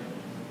India.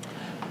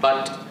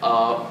 But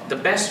the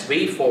best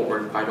way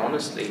forward, quite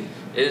honestly,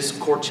 is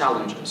court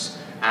challenges.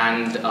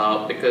 And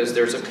because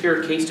there's a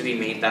clear case to be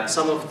made that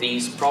some of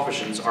these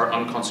provisions are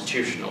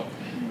unconstitutional.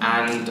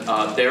 And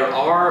there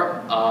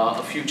are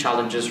a few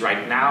challenges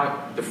right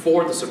now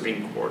before the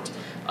Supreme Court,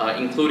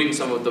 including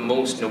some of the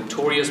most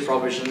notorious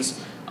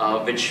provisions,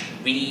 which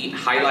we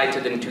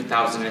highlighted in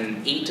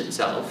 2008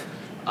 itself.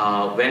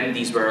 When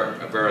these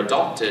were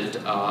adopted,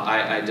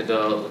 I did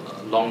a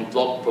long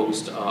blog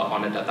post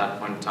on it at that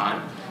point in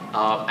time,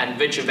 and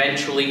which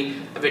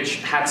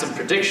had some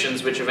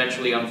predictions, which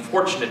eventually,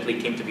 unfortunately,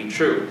 came to be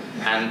true,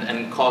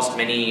 and caused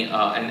many.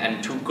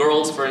 And 2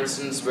 girls, for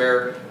instance,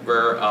 were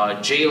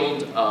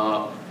jailed.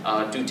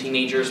 2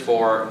 teenagers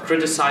for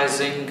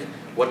criticizing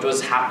what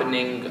was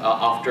happening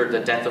after the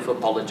death of a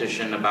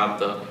politician, about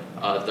the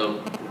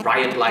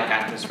riot-like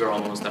atmosphere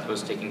almost that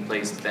was taking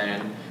place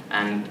then,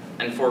 and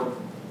for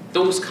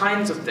those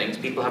kinds of things,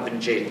 people have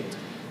been jailed,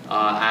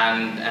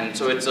 and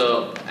so it's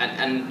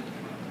and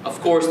of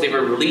course they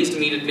were released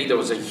immediately. There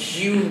was a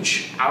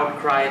huge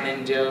outcry in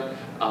India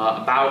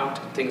about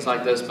things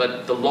like this,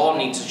 but the law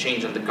needs to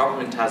change, and the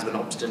government has been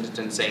obstinate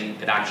in saying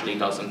it actually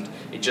doesn't.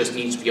 It just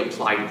needs to be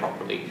applied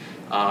properly,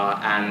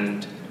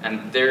 and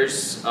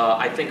there's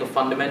I think a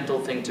fundamental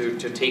thing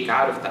to take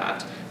out of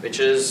that, which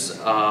is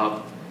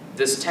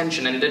this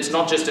tension, and it's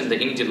not just in the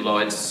Indian law,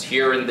 it's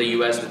here in the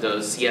US with the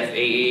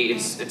CFAA,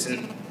 it's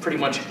in pretty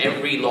much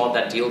every law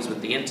that deals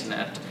with the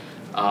internet,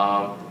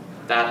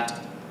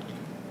 that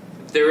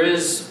there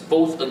is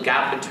both a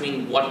gap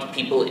between what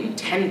people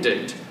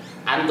intended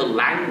and the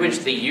language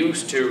they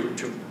used to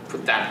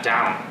put that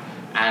down,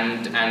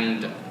 and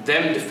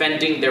them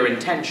defending their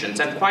intentions.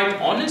 And quite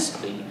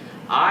honestly,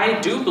 I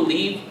do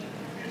believe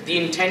the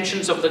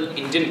intentions of the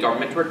Indian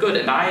government were good,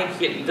 and I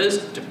hit this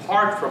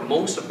depart from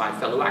most of my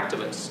fellow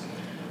activists.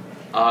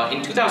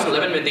 In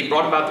 2011, when they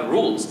brought about the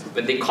rules,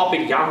 when they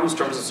copied Yahoo's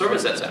terms of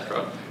service,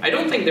 etc., I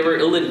don't think they were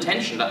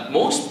ill-intentioned.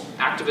 Most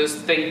activists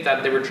think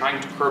that they were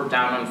trying to curb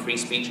down on free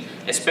speech,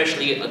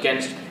 especially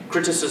against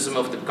criticism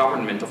of the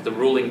government, of the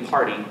ruling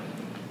party.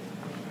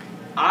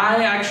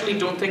 I actually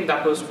don't think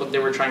that was what they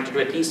were trying to do,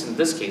 at least in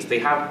this case. They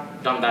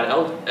have done that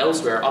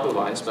elsewhere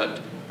otherwise,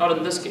 but not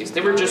in this case.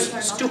 They were just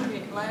stupid.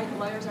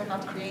 Lawyers are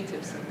not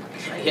creative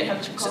sometimes, right? Yeah. You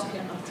have to copy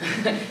and not.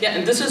 Yeah,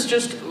 and this is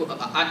just,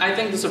 I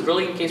think this is a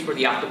brilliant case for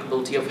the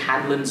applicability of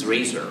Hanlon's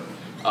razor,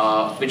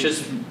 which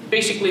is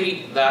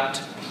basically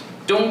that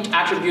don't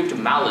attribute to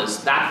malice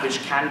that which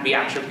can be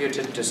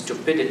attributed to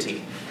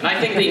stupidity. And I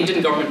think the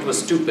Indian government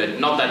was stupid,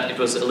 not that it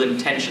was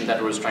ill-intentioned, that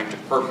it was trying to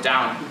curb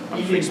down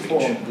on free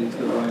speech.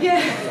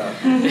 Yeah,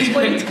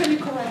 politically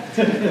correct.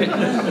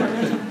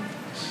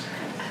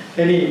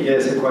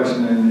 Yes, a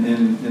question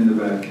in the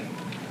back.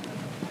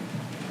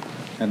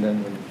 And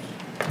then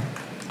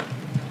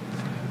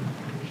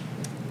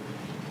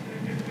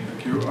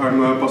Thank you.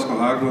 I'm Pascal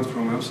Hagemet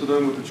from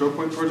Amsterdam with the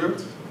Chokepoint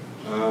project.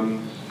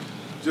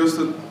 Just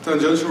a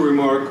tangential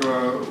remark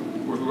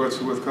with regards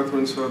to what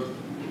Catherine said,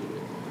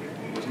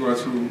 with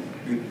regards to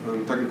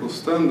technical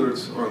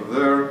standards are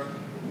there.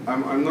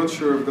 I'm not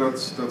sure if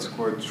that's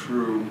quite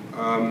true.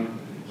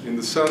 In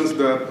the sense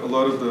that a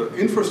lot of the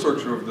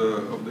infrastructure of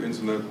the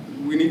internet,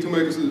 we need to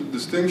make a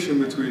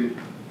distinction between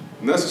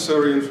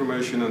necessary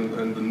information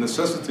and the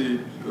necessity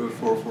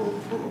for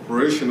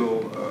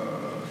operational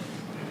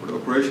for the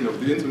operation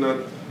of the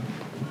internet,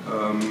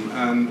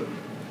 and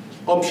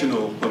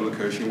optional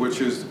publication,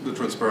 which is the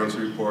transparency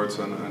reports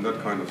and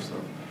that kind of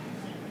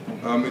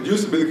stuff. It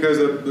used to be the case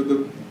that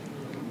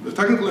the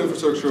technical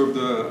infrastructure of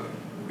the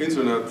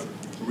internet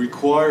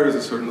requires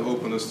a certain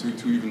openness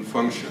to even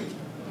function.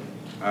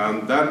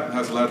 And that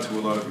has led to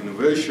a lot of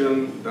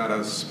innovation, that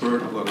has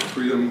spurred a lot of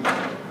freedom.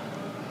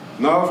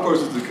 Now, of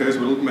course, it's the case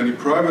with many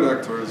private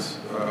actors,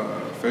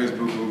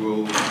 Facebook,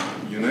 Google,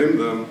 you name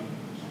them.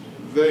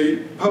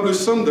 They publish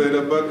some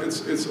data, but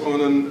it's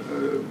on a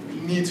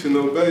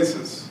need-to-know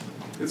basis.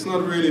 It's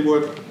not really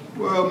what,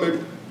 well,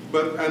 maybe,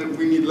 and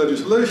we need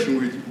legislation,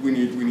 we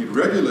need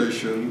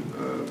regulation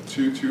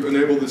to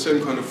enable the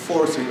same kind of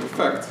forcing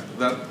effect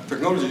that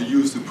technology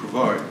used to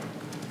provide.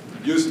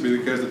 It used to be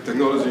the case that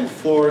technology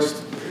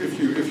forced,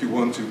 if you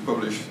want to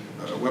publish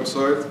a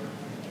website,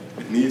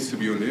 it needs to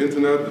be on the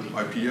internet, the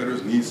IP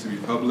address needs to be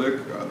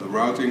public, the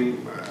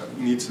routing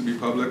needs to be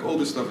public. All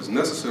this stuff is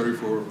necessary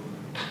for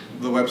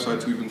the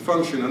website to even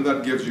function, and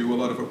that gives you a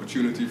lot of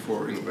opportunity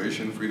for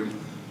innovation, freedom.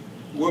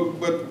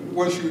 But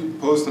once you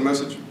post a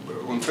message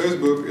on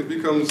Facebook,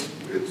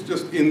 it's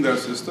just in their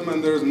system,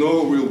 and there's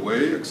no real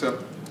way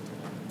except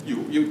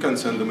you can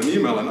send them an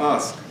email and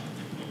ask.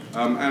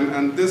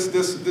 And this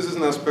is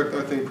an aspect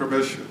I think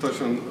Pranesh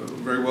touched on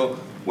very well.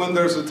 When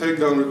there's a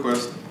takedown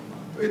request,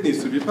 it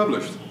needs to be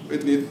published.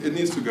 It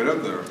needs to get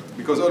out there,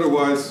 because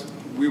otherwise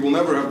we will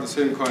never have the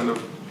same kind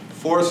of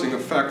forcing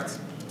effect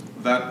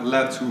that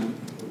led to,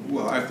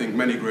 well, I think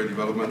many great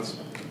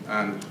developments.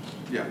 And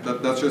yeah,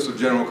 that's just a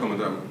general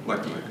comment I would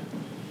like to make.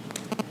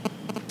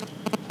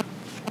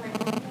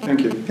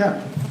 Thank you.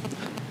 Yeah.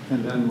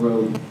 And then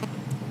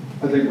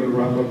I think we'll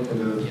wrap up for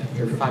the...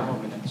 Yeah, 5 more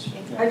minutes.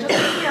 I just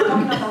think we are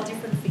talking about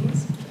different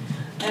things.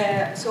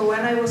 So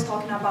when I was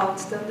talking about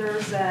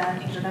standards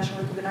and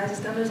internationally recognized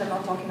standards, I'm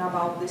not talking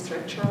about the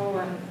structural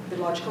and the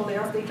logical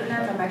layer of the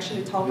internet. I'm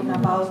actually talking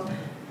about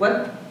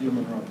what?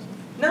 Human rights.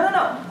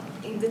 No.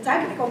 In the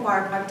technical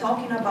part, I'm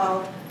talking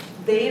about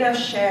data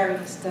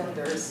sharing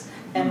standards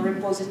and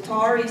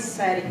repository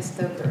setting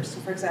standards.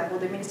 So for example,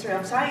 the Ministry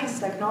of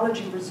Science and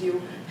Technology in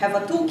Brazil have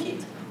a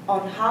toolkit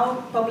on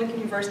how public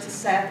universities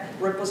set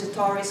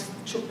repositories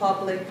to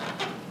public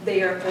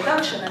their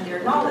production and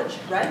their knowledge,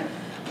 right?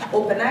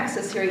 Open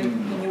access here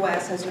in the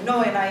US, as you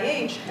know,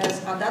 NIH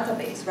has a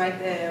database, right?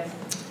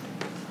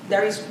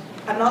 There is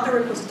another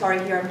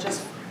repository here, I'm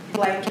just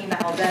blanking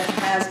now, that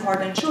has more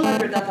than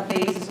 200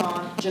 databases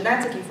on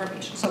genetic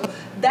information. So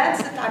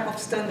that's the type of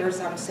standards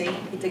I'm saying,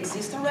 it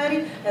exists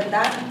already, and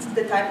that's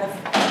the type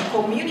of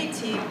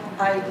community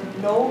I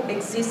know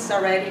exists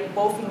already,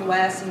 both in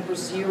US, in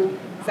Brazil,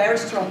 very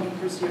strong in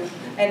Brazil,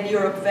 and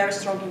Europe, very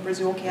strong in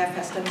Brazil. OKF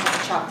has 10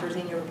 chapters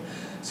in Europe.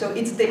 So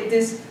it's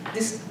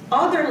this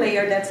other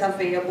layer that's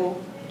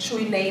available to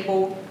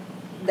enable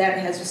that,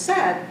 as you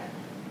said,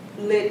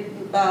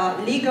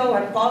 legal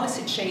and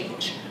policy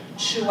change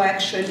to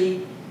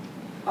actually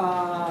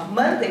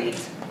mandate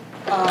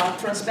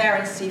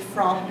transparency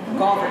from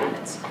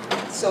governments.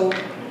 So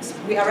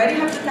we already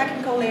have the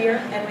technical layer,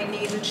 and we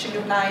need to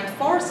unite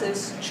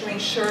forces to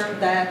ensure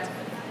that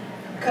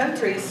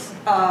countries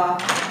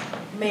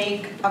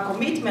make a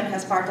commitment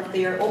as part of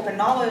their open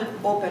knowledge,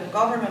 open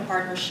government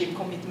partnership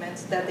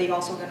commitments, that they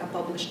also going to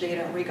publish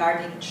data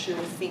regarding to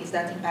things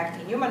that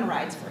impact in human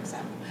rights, for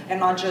example, and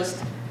not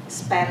just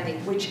spending,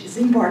 which is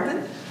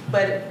important,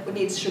 but it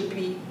needs to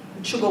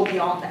go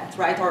beyond that,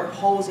 right? Or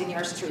holes in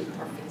your street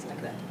or things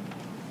like that.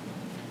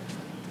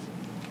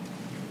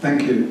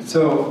 Thank you.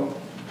 So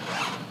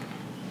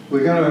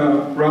we're going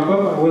to wrap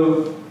up. I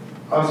will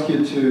ask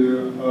you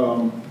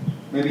to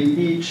maybe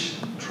each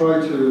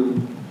try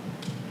to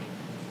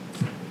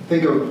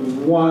think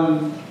of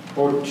 1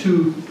 or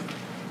 2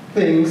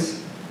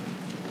 things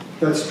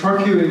that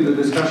struck you in the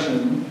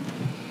discussion,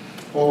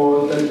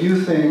 or that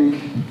you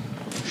think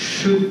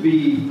should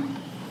be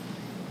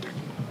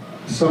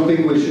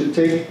something we should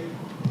take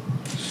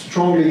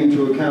strongly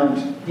into account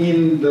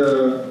in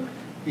the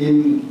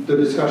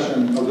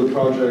discussion of the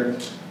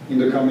project in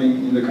the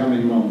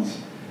coming months.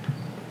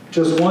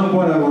 Just one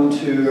point I want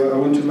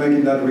to make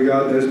in that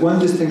regard. There's one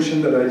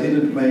distinction that I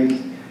didn't make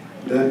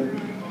that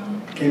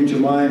came to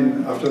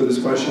mind after this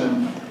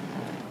question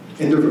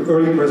in the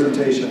early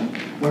presentation.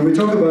 When we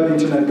talk about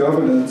internet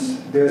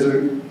governance, there's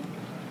a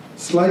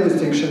slight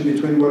distinction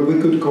between what we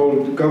could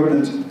call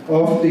governance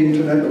of the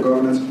internet or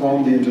governance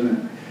on the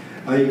internet.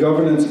 i.e.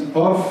 governance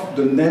of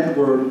the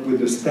network with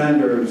the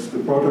standards, the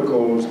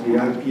protocols, the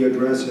IP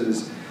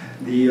addresses,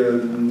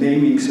 the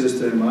naming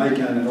system,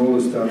 ICANN, and all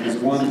this stuff is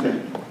one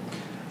thing.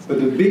 But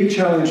the big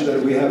challenge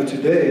that we have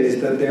today is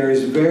that there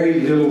is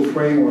very little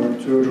framework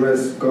to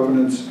address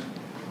governance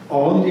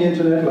on the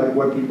internet, like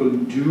what people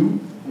do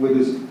with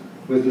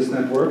this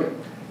network.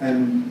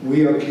 And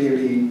we are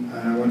clearly, and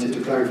I wanted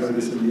to clarify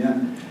this in the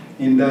end,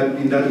 in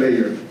that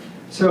layer.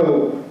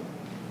 So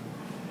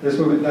let's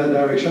move in that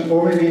direction,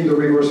 or maybe in the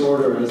reverse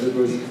order, as it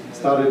was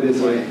started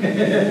this way.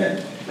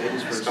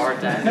 Ladies first.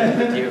 Start that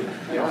with you.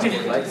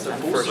 Like the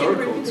full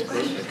circle.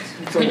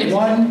 So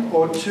one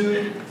or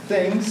two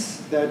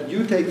things that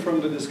you take from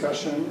the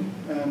discussion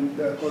and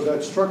or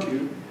that struck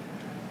you,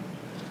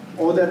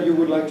 or that you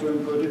would like to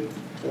input it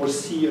or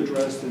see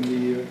addressed in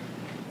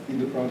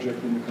the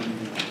project in the coming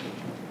year.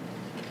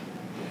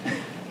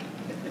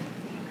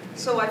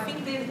 So I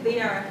think they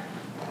are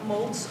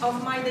modes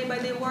of my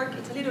day-by-day work.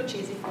 It's a little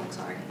cheesy, folks,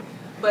 sorry.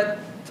 But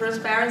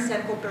transparency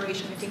and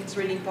cooperation, I think it's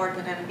really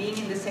important, and being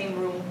in the same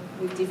room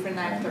with different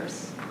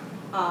actors,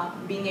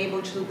 being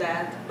able to do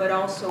that, but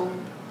also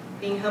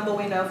being humble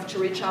enough to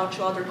reach out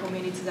to other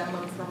communities and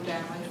learn from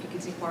them. I think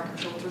it's important.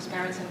 So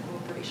transparency and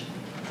cooperation.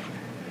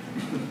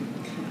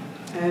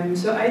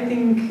 So I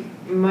think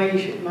my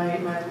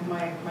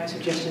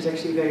suggestion is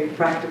actually a very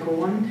practical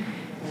one.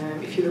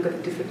 If you look at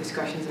the different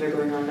discussions that are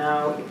going on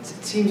now, it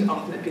seems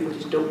often that people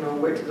just don't know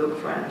where to look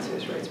for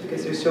answers, right? It's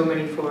because there's so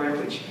many fora in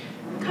which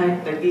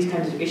these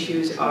kinds of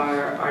issues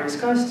are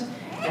discussed,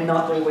 and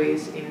not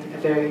always in a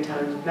very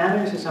intelligent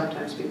manner. So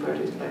sometimes people are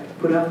just like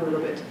put off a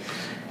little bit.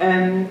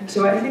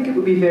 So I think it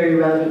would be very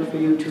relevant for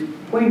you to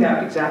point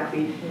out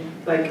exactly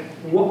like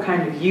what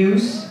kind of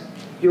use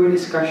your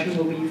discussion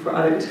will be for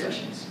other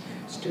discussions.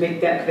 So to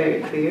make that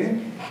very clear,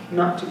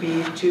 not to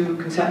be too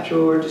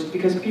conceptual, or just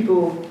because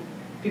people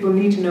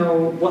need to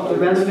know what the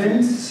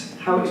relevance,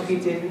 how it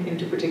feeds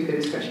into particular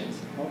discussions.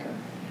 Okay.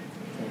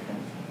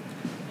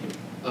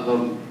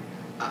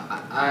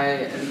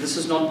 And this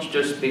is not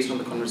just based on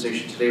the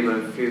conversation today, but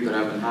a few that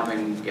I've been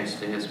having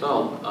yesterday as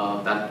well,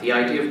 that the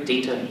idea of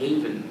data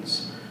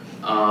havens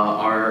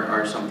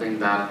are something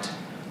that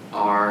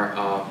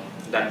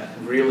that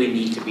really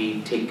need to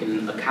be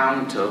taken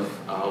account of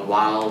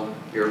while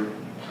you're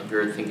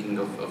thinking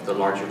of the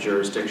larger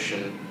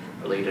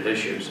jurisdiction-related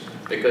issues,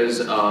 because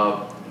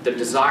the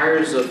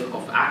desires of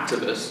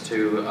activists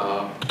to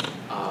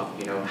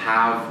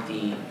have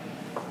the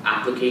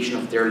application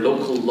of their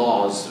local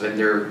laws when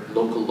their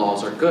local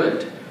laws are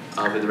good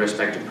with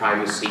respect to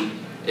privacy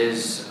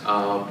is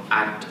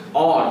at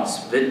odds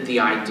with the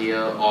idea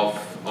of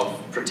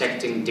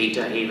protecting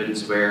data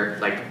havens where,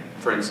 like,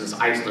 for instance,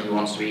 Iceland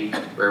wants to be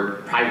where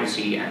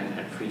privacy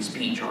and free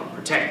speech are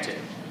protected,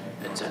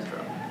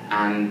 etc.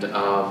 And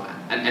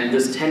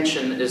this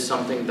tension is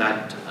something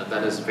that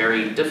is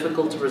very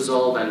difficult to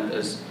resolve, and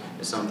is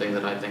something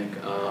that I think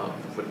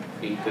would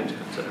be good to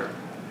consider.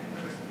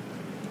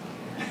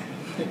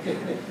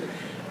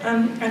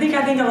 I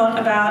think a lot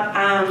about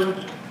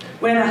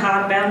where the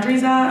hard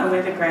boundaries are and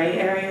where the grey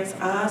areas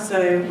are.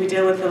 So we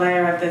deal with the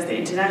layer of there's the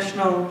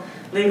international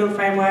legal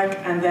framework,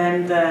 and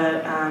then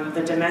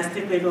the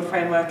domestic legal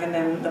framework, and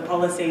then the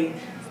policy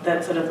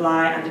that sort of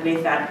lie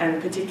underneath that.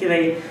 And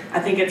particularly,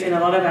 I think it's in a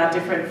lot of our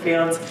different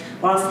fields,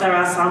 whilst there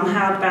are some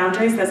hard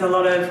boundaries, there's a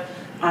lot of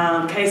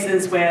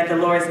cases where the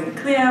law isn't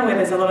clear, where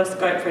there's a lot of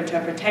scope for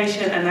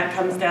interpretation, and that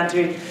comes down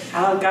to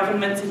how are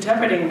governments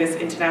interpreting this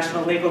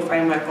international legal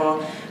framework,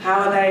 or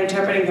how are they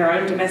interpreting their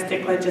own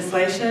domestic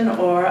legislation,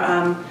 or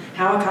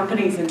how are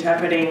companies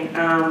interpreting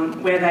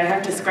where they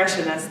have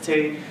discretion as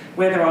to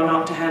whether or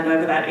not to hand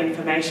over that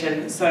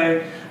information.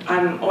 So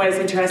I'm always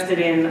interested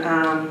in,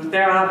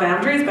 there are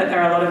boundaries, but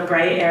there are a lot of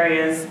grey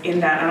areas in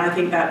that, and I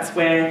think that's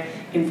where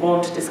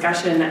informed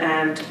discussion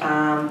and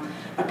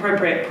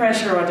appropriate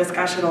pressure or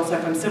discussion also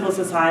from civil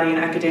society and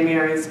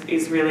academia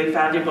is really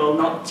valuable,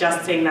 not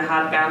just seeing the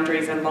hard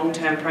boundaries and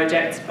long-term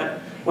projects, but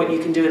what you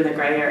can do in the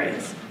grey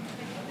areas.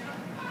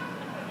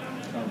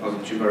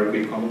 Two very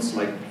quick comments.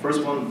 Like,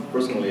 first one,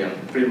 personally, I'm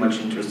pretty much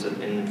interested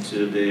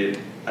into the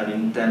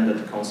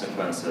unintended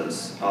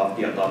consequences of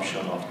the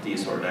adoption of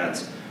this or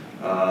that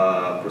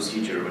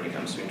procedure when it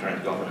comes to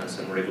internet governance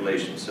and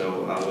regulation.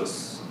 So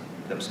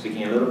I'm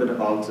speaking a little bit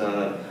about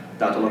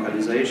data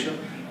localization.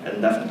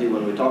 And definitely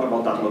when we talk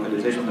about data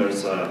localization,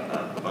 there's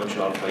a bunch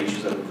of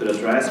issues that we could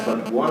address,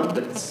 but one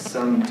that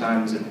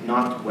sometimes is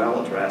not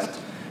well addressed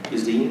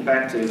is the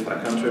impact if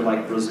a country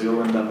like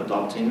Brazil ends up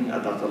adopting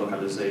a data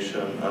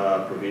localization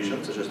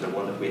provision, such as the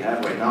one that we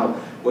have right now.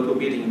 What will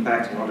be the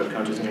impact in other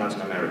countries in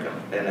Latin America,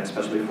 and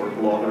especially for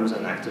bloggers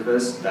and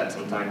activists that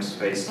sometimes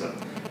face a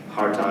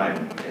hard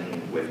time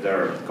with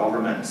their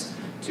governments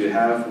To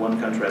have one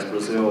country as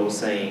Brazil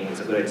saying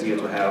it's a good idea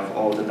to have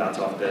all the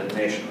data of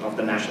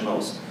the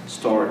nationals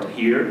stored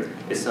here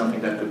is something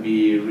that could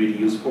be really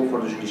useful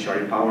for the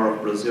judiciary power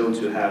of Brazil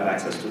to have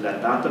access to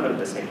that data, but at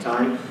the same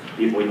time,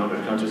 people in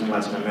other countries in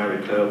Latin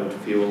America would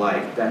feel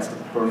like that's the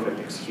perfect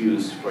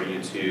excuse for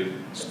you to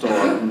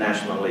store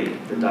nationally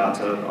the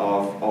data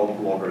of all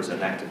bloggers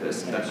and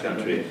activists in that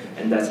country,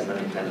 and that's an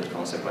unintended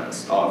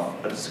consequence of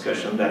a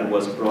discussion that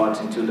was brought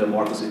into the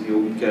democracy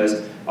view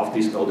because of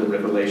these Snowden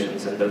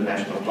revelations, and the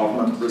national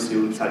government of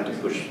Brazil decided to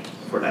push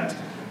for that.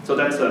 So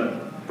that's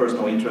a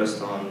personal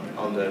interest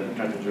on the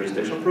International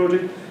Jurisdiction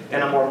Project.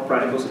 And a more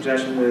practical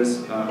suggestion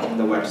is on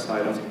the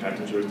website of the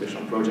International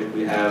Jurisdiction Project,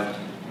 we have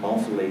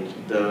monthly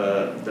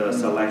the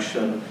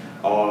selection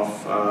of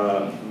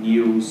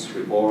news,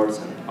 reports,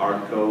 and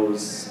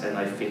articles, and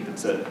I think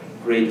it's a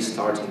great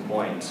starting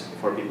point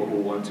for people who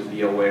want to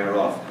be aware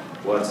of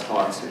what's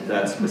hot in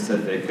that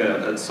specific,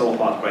 it's so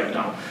hot right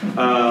now,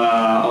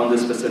 on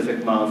this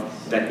specific month.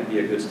 That could be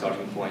a good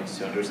starting point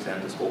to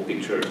understand this whole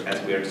picture as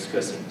we are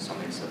discussing so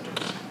many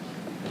subjects.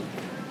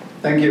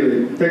 Thank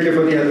you. Thank you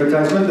for the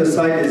advertisement. The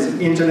site is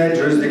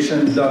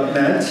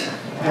internetjurisdiction.net.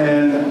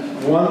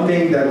 And one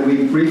thing that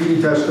we briefly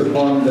touched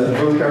upon that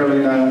both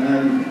Carolina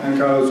and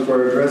Carlos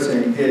were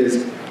addressing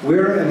is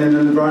we're in an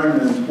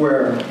environment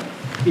where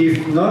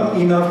if not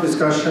enough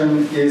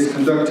discussion is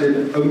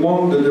conducted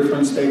among the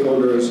different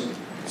stakeholders,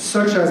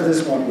 such as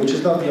this one, which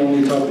is not the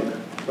only topic,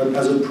 but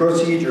as a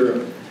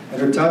procedure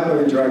and a type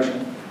of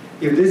interaction,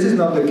 if this is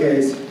not the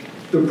case,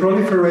 the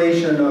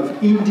proliferation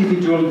of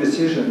individual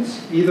decisions,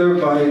 either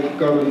by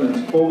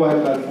governments or by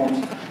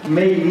platforms,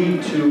 may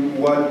lead to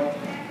what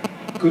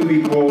could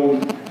be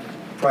called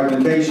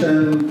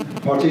fragmentation,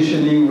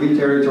 partitioning,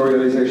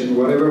 re-territorialization,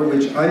 whatever,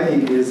 which I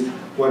think is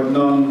what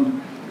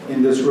none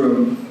in this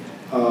room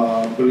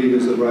believe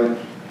is the right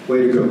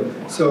way to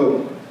go.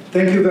 So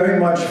thank you very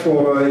much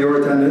for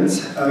your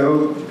attendance. I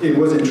hope it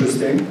was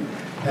interesting.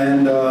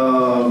 And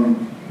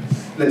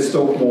let's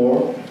talk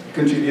more,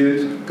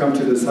 contribute, come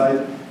to the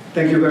site.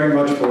 Thank you very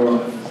much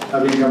for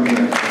having come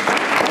here.